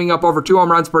been giving up over 2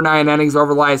 home runs per 9 innings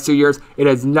over the last 2 years. It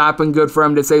has not been good for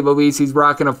him, to say the least. He's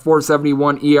rocking a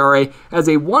 4.71 ERA, has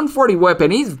a 1.40 whip,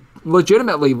 and he's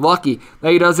legitimately lucky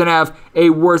that he doesn't have a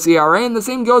worse ERA, and the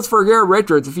same goes for Garrett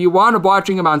Richards. If you wound up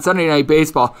watching him on Sunday Night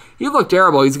Baseball, he looked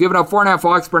terrible. He's given up 4.5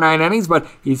 walks per 9 innings, but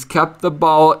he's kept the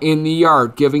ball in the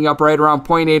yard, giving up right around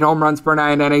 0.8 home runs per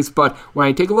 9 innings. But when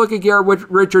I take a look at Garrett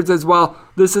Richards as well,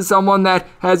 this is someone that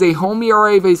has a home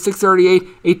ERA of a 6.38,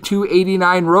 a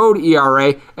 2.89 road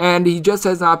ERA, and he just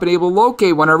has not been able to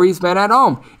locate whenever he's been at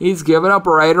home. He's given up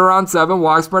right around 7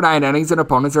 walks per 9 innings, and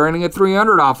opponents are hitting at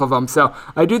 300 off of him. So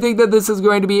I do think that this is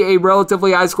going to be a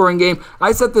relatively high-scoring game.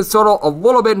 I set this total a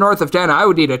little bit north of 10. I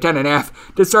would need a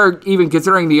 10.5 to start even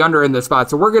considering the under in this spot.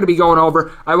 So we're going to be going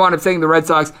over. I wound up saying the Red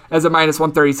Sox as a minus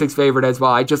 136 favorite as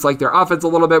well. I just like their offense a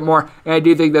little bit more, and I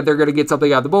do think that they're going to get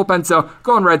something out of the bullpen. So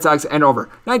going Red Sox and over.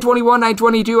 921,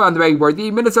 922 on the betting board.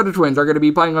 The Minnesota Twins are going to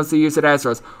be playing against the Houston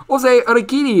Astros. Jose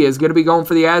Urquidy is going to be going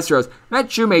for the Astros.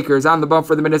 Matt Shoemaker is on the bump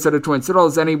for the Minnesota Twins. Total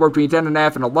is anywhere between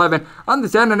 10.5 and 11. On the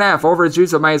 10.5, over is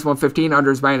juice of minus 115,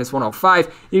 under is minus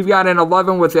 105. You've got an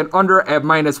 11 with an under at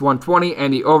minus 120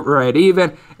 and the over at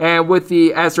even. And with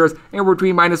the Astros, anywhere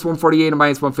between minus 148 and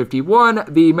minus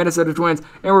 151. The Minnesota Twins,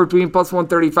 anywhere between plus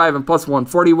 135 and plus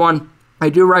 141. I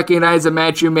do recognize that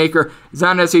Matt Shoemaker is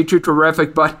not necessarily too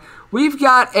terrific, but we've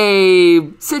got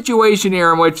a situation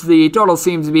here in which the total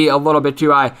seems to be a little bit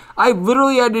too high. I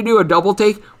literally had to do a double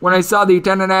take when I saw the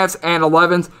 10.5s and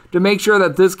 11s to make sure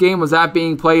that this game was not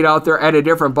being played out there at a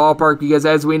different ballpark, because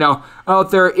as we know,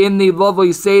 out there in the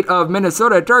lovely state of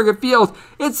Minnesota at Target Field,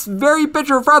 it's very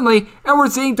pitcher friendly, and we're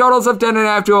seeing totals of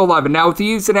 10.5 to 11. Now with the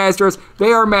Houston Astros,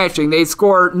 they are matching. They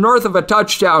score north of a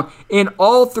touchdown in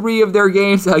all 3 of their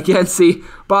games against the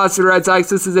Boston Red Sox.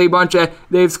 This is a bunch of,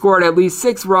 they've scored at least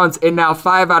 6 runs in now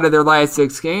 5 out of their last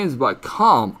 6 games, but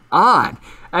come on.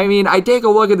 I mean, I take a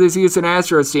look at this Houston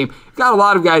Astros team. Got a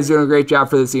lot of guys doing a great job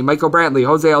for this team. Michael Brantley,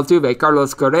 Jose Altuve,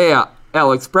 Carlos Correa,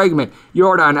 Alex Bregman,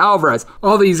 Yordan Alvarez,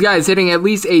 all these guys hitting at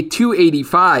least a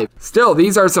 285. Still,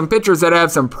 these are some pitchers that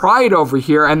have some pride over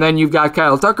here, and then you've got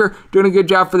Kyle Tucker doing a good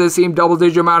job for this team,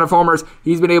 double-digit amount of homers.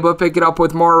 He's been able to pick it up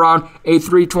with more around a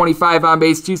 325 on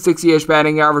base, 260-ish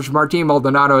batting average. Martin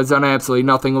Maldonado has done absolutely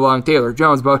nothing along Taylor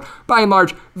Jones, but by and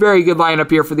large, very good lineup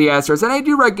here for the Astros, and I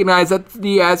do recognize that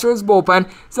the Astros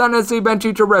bullpen has not necessarily been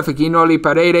too terrific. Enoli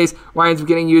Paredes winds up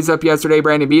getting used up yesterday.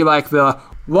 Brandon Bielak, the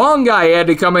long guy, had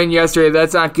to come in yesterday.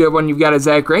 That's not good when you've got a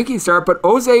Zach Greinke start, but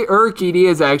Jose Urquidy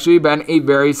has actually been a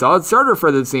very solid starter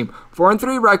for this team.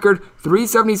 4-3 record,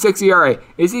 3.76 ERA.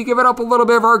 Is he giving up a little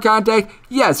bit of hard contact?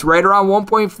 Yes, right around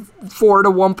 1.4 to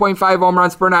 1.5 home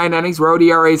runs per 9 innings. Road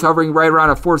ERA is hovering right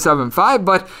around a 4.75,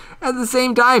 but at the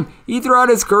same time, he throughout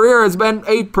his career has been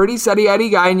a pretty steady Eddie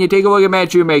guy, and you take a look at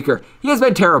Matt Shoemaker. He has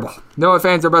been terrible. No ifs,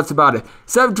 ands, or buts about it.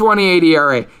 7.28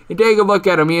 ERA. You take a look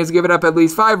at him. He has given up at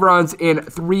least 5 runs in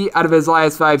 3 out of his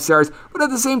last 5 starts, but at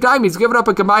the same time, he's given up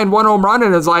a combined 1 home run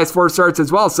in his last 4 starts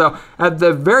as well. So at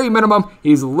the very minimum,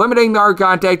 he's limiting the hard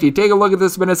contact. You take a look at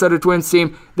this Minnesota Twins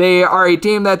team. They are a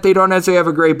team that they don't necessarily have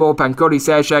a great bullpen. Cody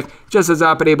Sashek just has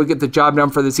not been able to get the job done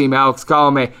for the team. Alex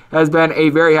Colomé has been a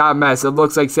very hot mess. It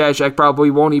looks like Sashek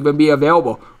probably won't even be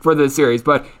available for this series.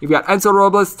 But you've got Enzo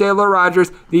Robles, Taylor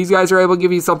Rogers. These guys are able to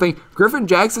give you something. Griffin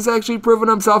Jackson's actually proven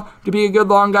himself to be a good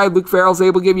long guy. Luke Farrell's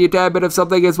able to give you a tad bit of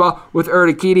something as well with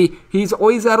Urquidy. He's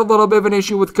always had a little bit of an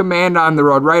issue with command on the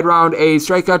road, right around a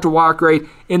strikeout to walk rate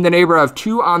in the neighborhood of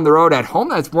 2 on the road. At home,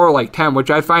 that's more like 10, which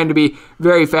I find to be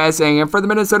very fascinating. And for the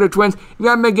Minnesota Twins, you've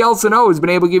got Miguel Sano, who's been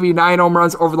able to give you 9 home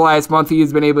runs over the last month. He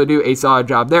has been able to do a solid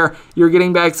job there. You're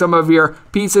getting back some of your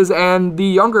pieces and the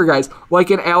younger guys, like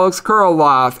an Alex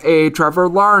Kirilloff, a Trevor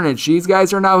Larnach. These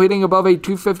guys are now hitting above a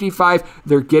 255.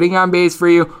 They're getting on base for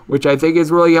you, which I think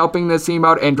is really helping this team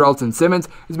out. And Dalton Simmons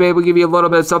has been able to give you a little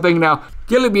bit of something. Now,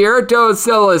 Gilberto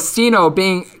Celestino,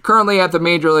 being currently at the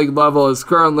major league level, is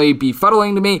currently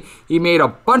befuddling to me. He made a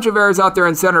bunch of errors out there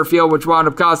in center field, which wound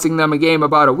up costing them a game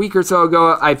about a week or so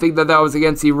ago. I think that was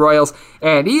against the Royals,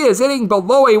 and he is hitting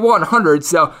below a 100,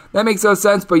 so that makes no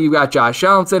sense. But you got Josh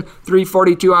Allenson,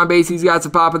 342 on base. He's got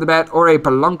some pop in the bat. Ore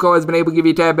Polanco has been able to give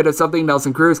you a tad bit of something.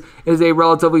 Nelson Cruz is a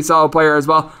relatively solid player as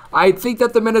well. I think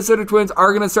that the Minnesota Twins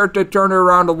are going to start to turn it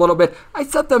around a little bit. I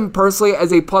set them personally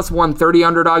as a plus 130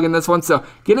 underdog in this one, so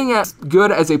getting as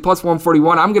good as a plus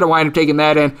 141, I'm going to wind up taking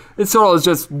that in. This total is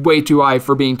just way too high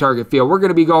for being target field. We're going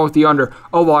to be going with the under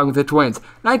along with the Twins.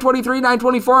 923,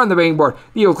 924 on the betting board.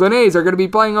 The Oakland A's are going to be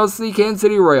playing host to the Kansas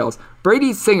City Royals.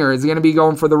 Brady Singer is going to be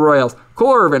going for the Royals.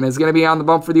 Cole Irvin is going to be on the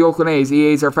bump for the Oakland A's. The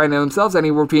A's are finding themselves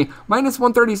anywhere between minus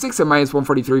 136 and minus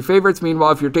 143 favorites.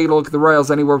 Meanwhile, if you're taking a look at the Royals,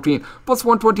 anywhere between plus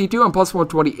 122 and plus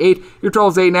 128. Your total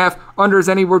is 8.5. Under is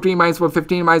anywhere between minus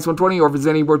 115, minus 120, or if it's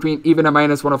anywhere between even a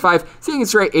minus 105. Seeing a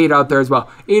straight 8 out there as well.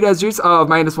 8 has juice of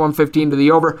minus 115 to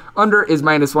the over. Under is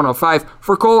minus 105.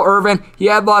 For Cole Irvin, he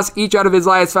had lost each out of his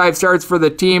last 5 starts for the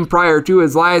team prior to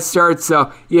his last start,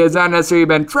 so he has not necessarily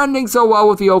been trending so well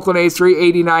with the Oakland A's.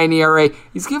 3.89 ERA.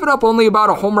 He's given up only about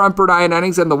a home run per 9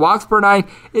 innings, and the walks per 9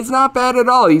 is not bad at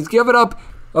all. He's given up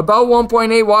about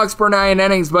 1.8 walks per 9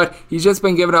 innings, but he's just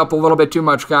been giving up a little bit too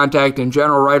much contact in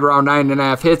general, right around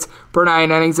 9.5 hits per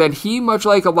 9 innings, and he, much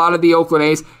like a lot of the Oakland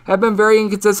A's, have been very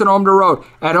inconsistent home to road.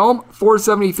 At home,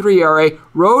 4.73 ERA,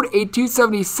 road a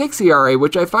 2.76 ERA,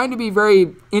 which I find to be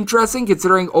very interesting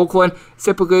considering Oakland is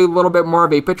typically a little bit more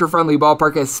of a pitcher-friendly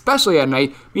ballpark, especially at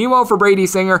night. Meanwhile, for Brady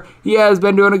Singer, he has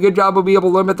been doing a good job of being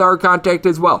able to limit the hard contact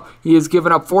as well. He has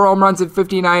given up 4 home runs in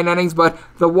 59 innings, but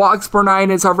the walks per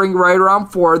 9 is hovering right around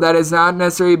 4. That has not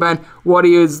necessarily been what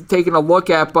he is taking a look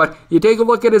at, but you take a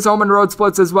look at his home and road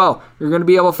splits as well. You're going to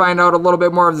be able to find out a little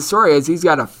bit more of the story as he's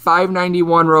got a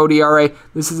 5.91 road ERA.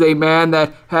 This is a man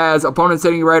that has opponents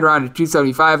sitting right around a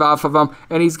 2.75 off of him,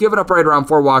 and he's given up right around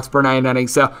 4 walks per 9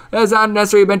 innings. So that has not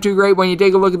necessarily been too great. When you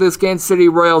take a look at this Kansas City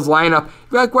Royals lineup,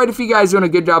 you've got quite a few guys doing a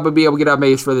good job of being able to get on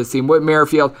base for this team. Whit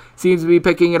Merrifield seems to be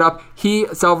picking it up. He,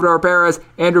 Salvador Perez,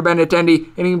 Andrew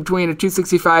Benintendi hitting between a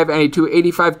 2.65 and a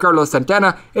 2.85. Carlos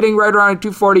Santana hitting right around a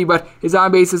 2.40, but his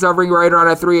on base is hovering right around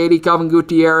a 3.80. Calvin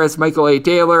Gutierrez, Michael A.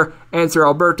 Taylor, and Sir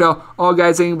Alberto, all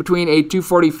guys hitting between a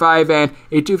 2.45 and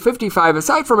a 2.55.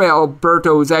 Aside from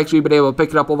Alberto, who's actually been able to pick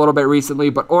it up a little bit recently,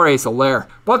 but Ore Soler,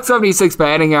 .76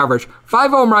 batting average,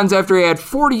 5 home runs after he had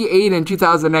 48 in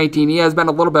 2019. He has been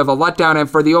a little bit of a letdown, and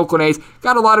for the Oakland A's,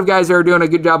 got a lot of guys that are doing a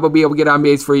good job of being able to get on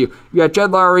base for you. You got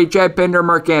Jed Lowry, Chad Pinder,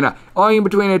 Mark Canha, all in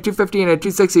between a 250 and a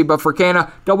 260, but for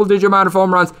Canha, double-digit amount of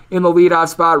home runs in the leadoff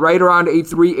spot, right around a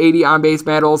 380 on base.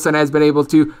 Matt Olson has been able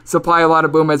to supply a lot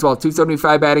of boom as well.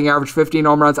 275 batting average, 15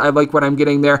 home runs. I like what I'm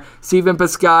getting there. Steven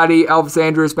Piscotty, Elvis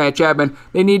Andrus, Matt Chapman,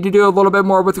 they need to do a little bit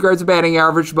more with regards to batting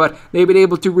average, but they've been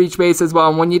able to reach base as well.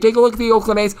 And when you take a look at the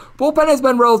Oakland A's, bullpen has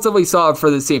been relatively solid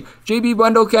for this team. JB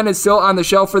Wendelken is still on the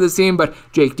shelf for this team, but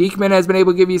Jake Diekman has been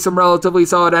able to give you some relatively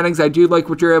solid innings. I do like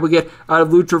what you're able to get out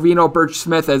of Lou Trevino, Birch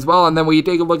Smith as well. And then when you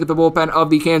take a look at the bullpen of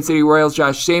the Kansas City Royals,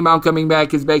 Josh Samon coming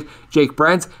back is big. Jake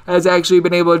Brents has actually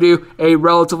been able to do a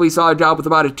relatively solid job with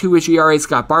about a 2-ish ERA.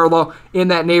 Scott Barlow in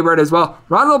that neighborhood as well.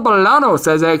 Ronald Bolanos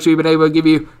has actually been able to give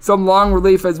you some long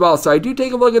relief as well. So I do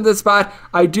take a look at this spot.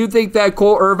 I do think that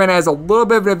Cole Irvin has a little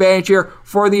bit of an advantage here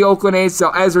for the Oakland A's.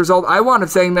 So as a result, I wound up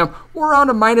saying them we're around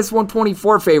a minus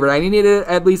 124 favorite. I needed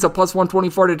at least a plus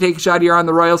 124 to take a shot here on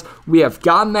the Royals. We have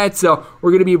gotten that, so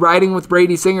we're going to be riding with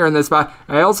Brady Singer in this spot.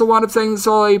 I also wound up saying this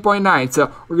all 8.9,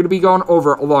 so we're going to be going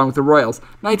over along with the Royals.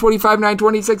 925,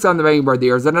 926 on the betting board. The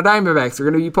Arizona Diamondbacks are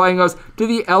going to be playing us to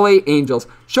the LA Angels.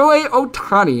 Shohei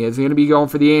Ohtani is going to be going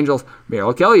for the Angels.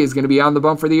 Merrill Kelly is going to be on the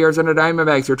bump for the Arizona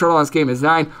Diamondbacks. Your total on this game is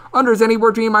 9. Under is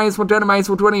anywhere between minus 110 and minus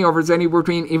 120. Over is anywhere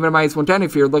between even a minus 110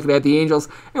 if you're looking at the Angels.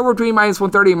 And we're between minus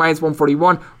 130 and minus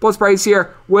 141. Plus price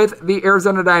here with the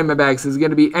Arizona Diamondbacks is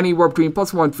going to be anywhere between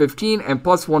plus 115 and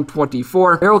plus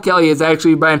 124. Merrill Kelly has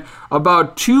actually been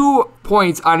about 2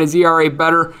 points on his ERA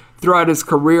better throughout his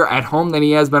career at home than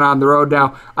he has been on the road.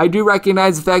 Now, I do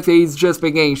recognize the fact that he's just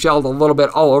been getting shelled a little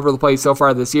bit all over the place so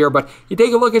far this year, but you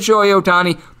take a look at Shohei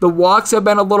Ohtani, the walks have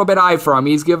been a little bit high for him.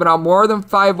 He's given up more than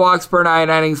 5 walks per 9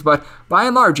 innings, but by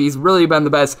and large, he's really been the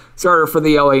best starter for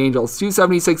the LA Angels.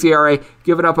 2.76 ERA,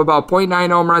 giving up about 0.9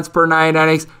 home runs per 9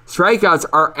 innings. Strikeouts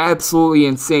are absolutely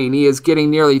insane. He is getting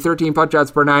nearly 13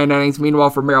 punch-outs per 9 innings. Meanwhile,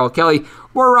 for Merrill Kelly,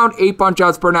 we're around 8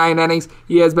 punch-outs per 9 innings.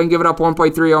 He has been giving up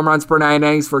 1.3 home runs per 9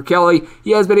 innings. For Kelly,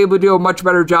 he has been able to do a much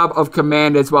better job of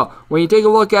command as well. When you take a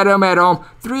look at him at home,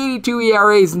 3.82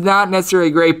 ERA is not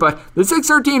necessarily great, but the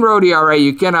 6.13 road ERA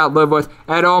you cannot live with.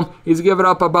 At home, he's given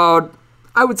up about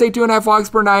I would say 2.5 walks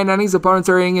per 9 innings. Opponents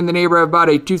are hitting in the neighborhood of about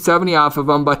a 270 off of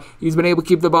him, but he's been able to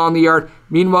keep the ball in the yard.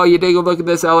 Meanwhile, you take a look at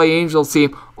this LA Angels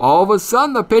team. All of a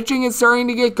sudden, the pitching is starting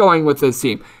to get going with this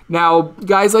team. Now,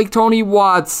 guys like Tony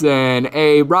Watson,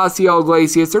 Raciel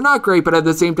Iglesias, they're not great, but at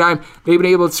the same time, they've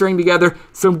been able to string together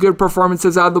some good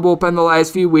performances out of the bullpen the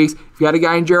last few weeks. You've got a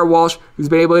guy in Jared Walsh who's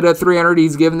been able to hit 300.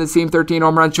 He's given this team 13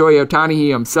 home runs. Shohei Ohtani,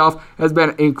 he himself, has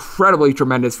been incredibly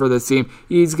tremendous for this team.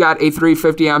 He's got a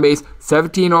 350 on base,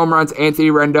 17 home runs. Anthony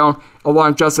Rendon,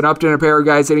 along Justin Upton, a pair of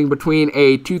guys hitting between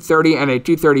a 230 and a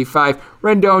 235.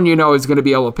 Rendon, you know, is going to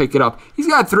be able to pick it up. He's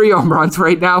got 3 home runs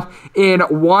right now in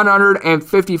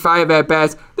 155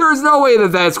 at-bats. There is no way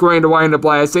that that's going to wind up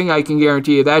lasting. I can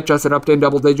guarantee you that. Justin Upton,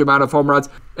 double-digit amount of home runs.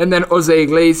 And then Jose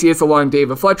Iglesias along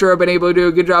David Fletcher have been able to do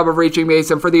a good job of reaching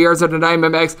base. And for the Arizona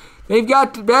Diamondbacks, they've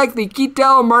got back the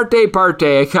Ketel Marte Parte,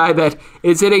 a guy that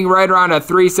is hitting right around a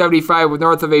 375 with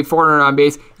north of a 400 on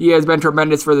base. He has been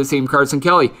tremendous for the team. Carson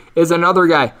Kelly is another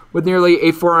guy with nearly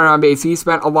a 400 on base. He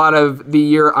spent a lot of the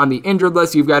year on the injured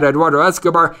list. You've got Eduardo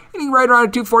Escobar hitting right around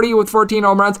a 240 with 14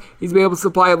 home runs. He's been able to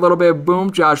supply a little bit of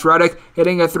boom. Josh Reddick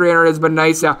hitting a 300 has been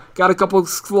nice. Now, got a couple of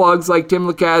slugs like Tim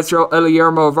LeCastro,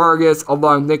 Guillermo Vargas,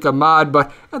 along Nick Ahmad,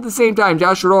 but at the same time,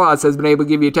 Josh Rojas has been able to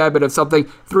give you a tad bit of something.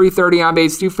 330 on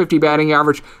base, 250 batting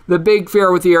average. The big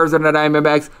fear with the Arizona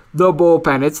Diamondbacks, the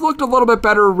bullpen. It's looked a little bit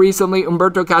better recently.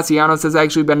 Humberto Castellanos has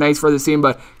actually been nice for the team,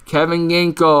 but Kevin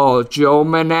Ginkel, Joe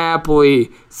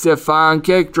Manapoli, Stefan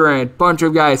Kickdrant, bunch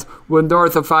of guys with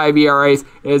north of 5 ERAs.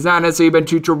 It has not necessarily been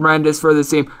too tremendous for the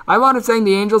team. I wound up saying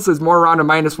the Angels is more around a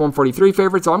minus 143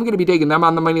 favorite, so I'm going to be taking them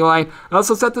on the money line. I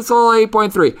also set this all at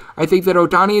 8.3. I think that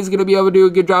Ohtani is going to be able to do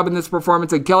a good job in this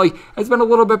performance, and Kelly has been a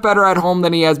little bit better at home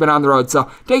than he has been on the road.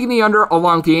 So taking the under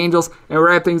along with the Angels, and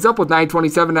wrap things up with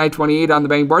 927, 928 on the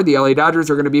betting board. The LA Dodgers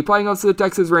are going to be playing us to the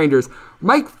Texas Rangers.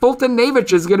 Mike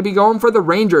Fulton-Navich is going to be going for the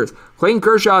Rangers. Clayton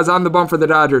Kershaw is on the bump for the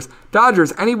Dodgers.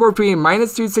 Dodgers anywhere between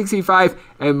minus 265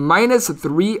 and minus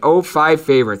 305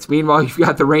 favorites. Meanwhile, you've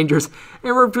got the Rangers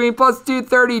anywhere between plus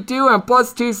 232 and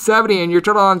plus 270, and your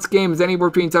total on this game is anywhere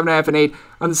between 7.5 and 8.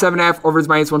 On the 7.5, over is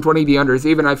minus 120. The under is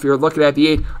even. If you're looking at the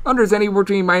 8, under is anywhere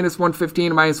between minus 115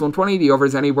 and minus 120. The over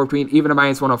is anywhere between even and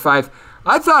minus 105.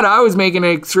 I thought I was making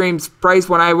an extreme price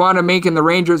when I wanted making the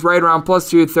Rangers right around plus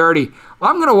 230.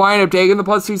 I'm going to wind up taking the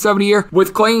plus 270 here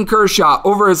with Clayton Kershaw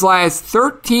over his last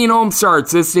 13 home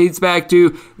starts. This dates back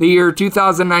to the year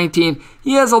 2019.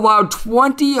 He has allowed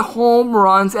 20 home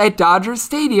runs at Dodger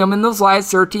Stadium in those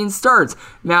last 13 starts.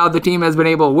 Now, the team has been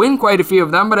able to win quite a few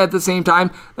of them, but at the same time,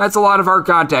 that's a lot of hard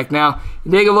contact. Now,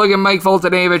 you take a look at Mike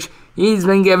Fulton-Navich. He's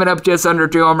been giving up just under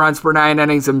 2 home runs per 9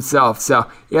 innings himself, so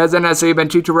he hasn't necessarily been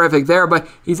too terrific there, but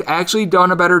he's actually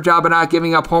done a better job of not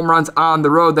giving up home runs on the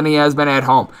road than he has been at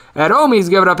home. At home, he's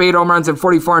given up 8 home runs in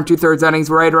 44 2/3 innings,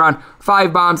 right around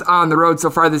 5 bombs on the road so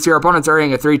far this year. Opponents are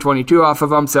hitting a 322 off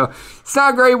of him, so it's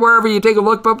not great wherever you take a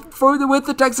look, but with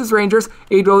the Texas Rangers,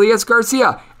 Adolis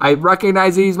Garcia, I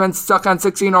recognize that he's been stuck on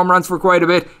 16 home runs for quite a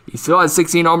bit. He still has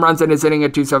 16 home runs and is hitting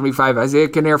at 275. Isaiah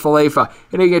Kiner-Falefa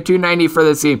hitting at 290 for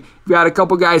the team. You've got a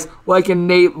couple guys like a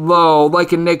Nate Lowe,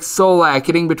 like a Nick Solak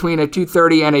hitting between a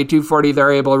 230 and a 240.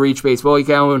 They're able to reach base. Willie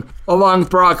Calhoun, along with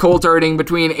Brock Holter, hitting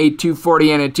between a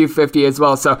 240 and a 250 as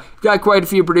well. So you've got quite a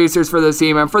few producers for the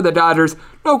team. And for the Dodgers,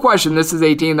 no question, this is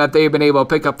a team that they've been able to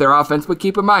pick up their offense, but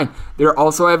keep in mind, they're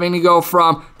also having to go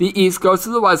from the East Coast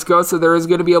to the West Coast, so there is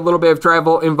going to be a little bit of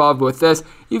travel involved with this.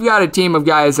 You've got a team of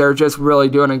guys that are just really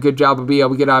doing a good job of being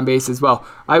able to get on base as well.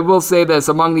 I will say this,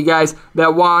 among the guys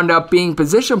that wound up being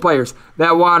position players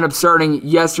that wound up starting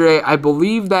yesterday, I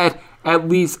believe that at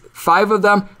least 5 of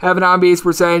them have an on-base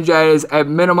percentage that is at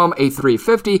minimum a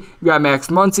 350. You got Max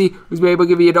Muncy, who's been able to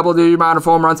give you a double-digit amount of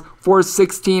home runs,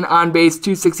 416 on base,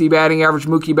 260 batting average.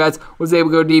 Mookie Betts was able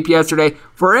to go deep yesterday.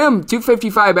 For him,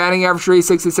 255 batting average,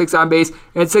 366 on base,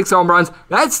 and 6 home runs.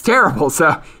 That's terrible,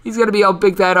 so he's going to be able to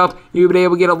pick that up. You'll be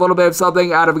able to get a little bit of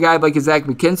something out of a guy like Zach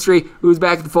McKinstry, who's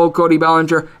back at the full. Cody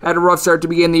Bellinger had a rough start to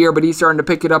begin the year, but he's starting to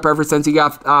pick it up ever since he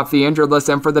got off the injured list.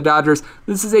 And for the Dodgers,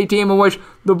 this is a team in which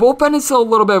the bullpen is still a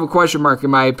little bit of a question mark, in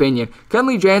my opinion.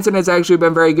 Kenley Jansen has actually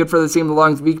been very good for the team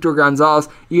along with Victor Gonzalez.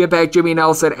 You get back Jimmy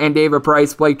Nelson and David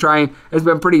Price. Blake Tryon has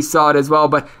been pretty solid as well,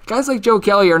 but guys like Joe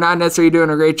Kelly are not necessarily doing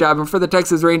a great job. And for the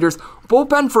Texas Rangers,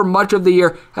 bullpen for much of the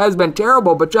year has been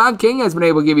terrible, but John King has been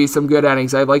able to give you some good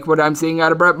innings. I like what I'm seeing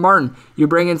out of Brett Martin. You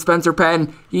bring in Spencer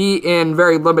Patton. He, in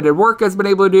very limited work, has been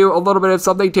able to do a little bit of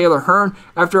something. Taylor Hearn,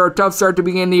 after a tough start to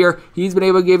begin the year, he's been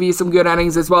able to give you some good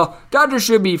innings as well. Dodgers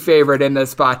should be favored in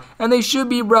this spot, and they should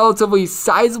be relatively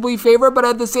sizably favored, but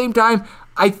at the same time,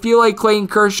 I feel like Clayton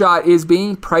Kershaw is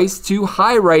being priced too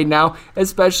high right now,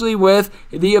 especially with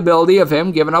the ability of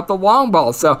him giving up the long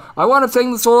ball. So I wound up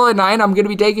taking the total at 9. I'm going to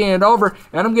be taking it over,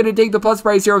 and I'm going to take the plus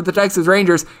price here with the Texas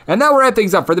Rangers. And that will wrap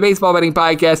things up for the Baseball Betting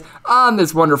Podcast on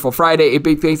this wonderful Friday. A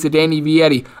big thanks to Danny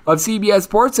Vietti of CBS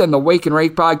Sports and the Wake and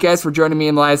Rake Podcast for joining me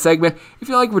in the last segment. If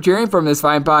you like what you're hearing from this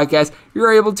fine podcast,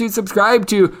 you're able to subscribe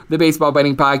to the Baseball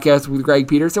Betting Podcast with Greg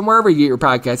Peterson wherever you get your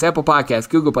podcasts, Apple Podcasts,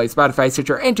 Google Play, Spotify,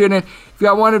 Stitcher, and TuneIn. If you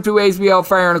got one of two ways, we all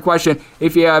fire on a question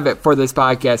if you have it for this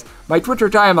podcast. My Twitter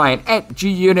timeline at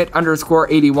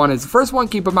 @GUnit_81 is the first one.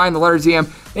 Keep in mind the letters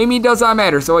EM. They mean does not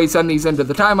matter, so always send these into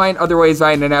the timeline. Other ways,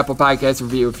 find an Apple Podcast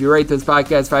review. If you rate this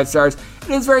podcast 5 stars, it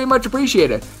is very much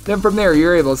appreciated. Then from there,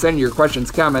 you're able to send your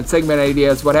questions, comments, segment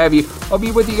ideas, what have you. I'll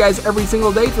be with you guys every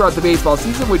single day throughout the baseball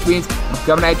season, which means I'm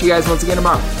coming at you guys once again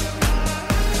tomorrow.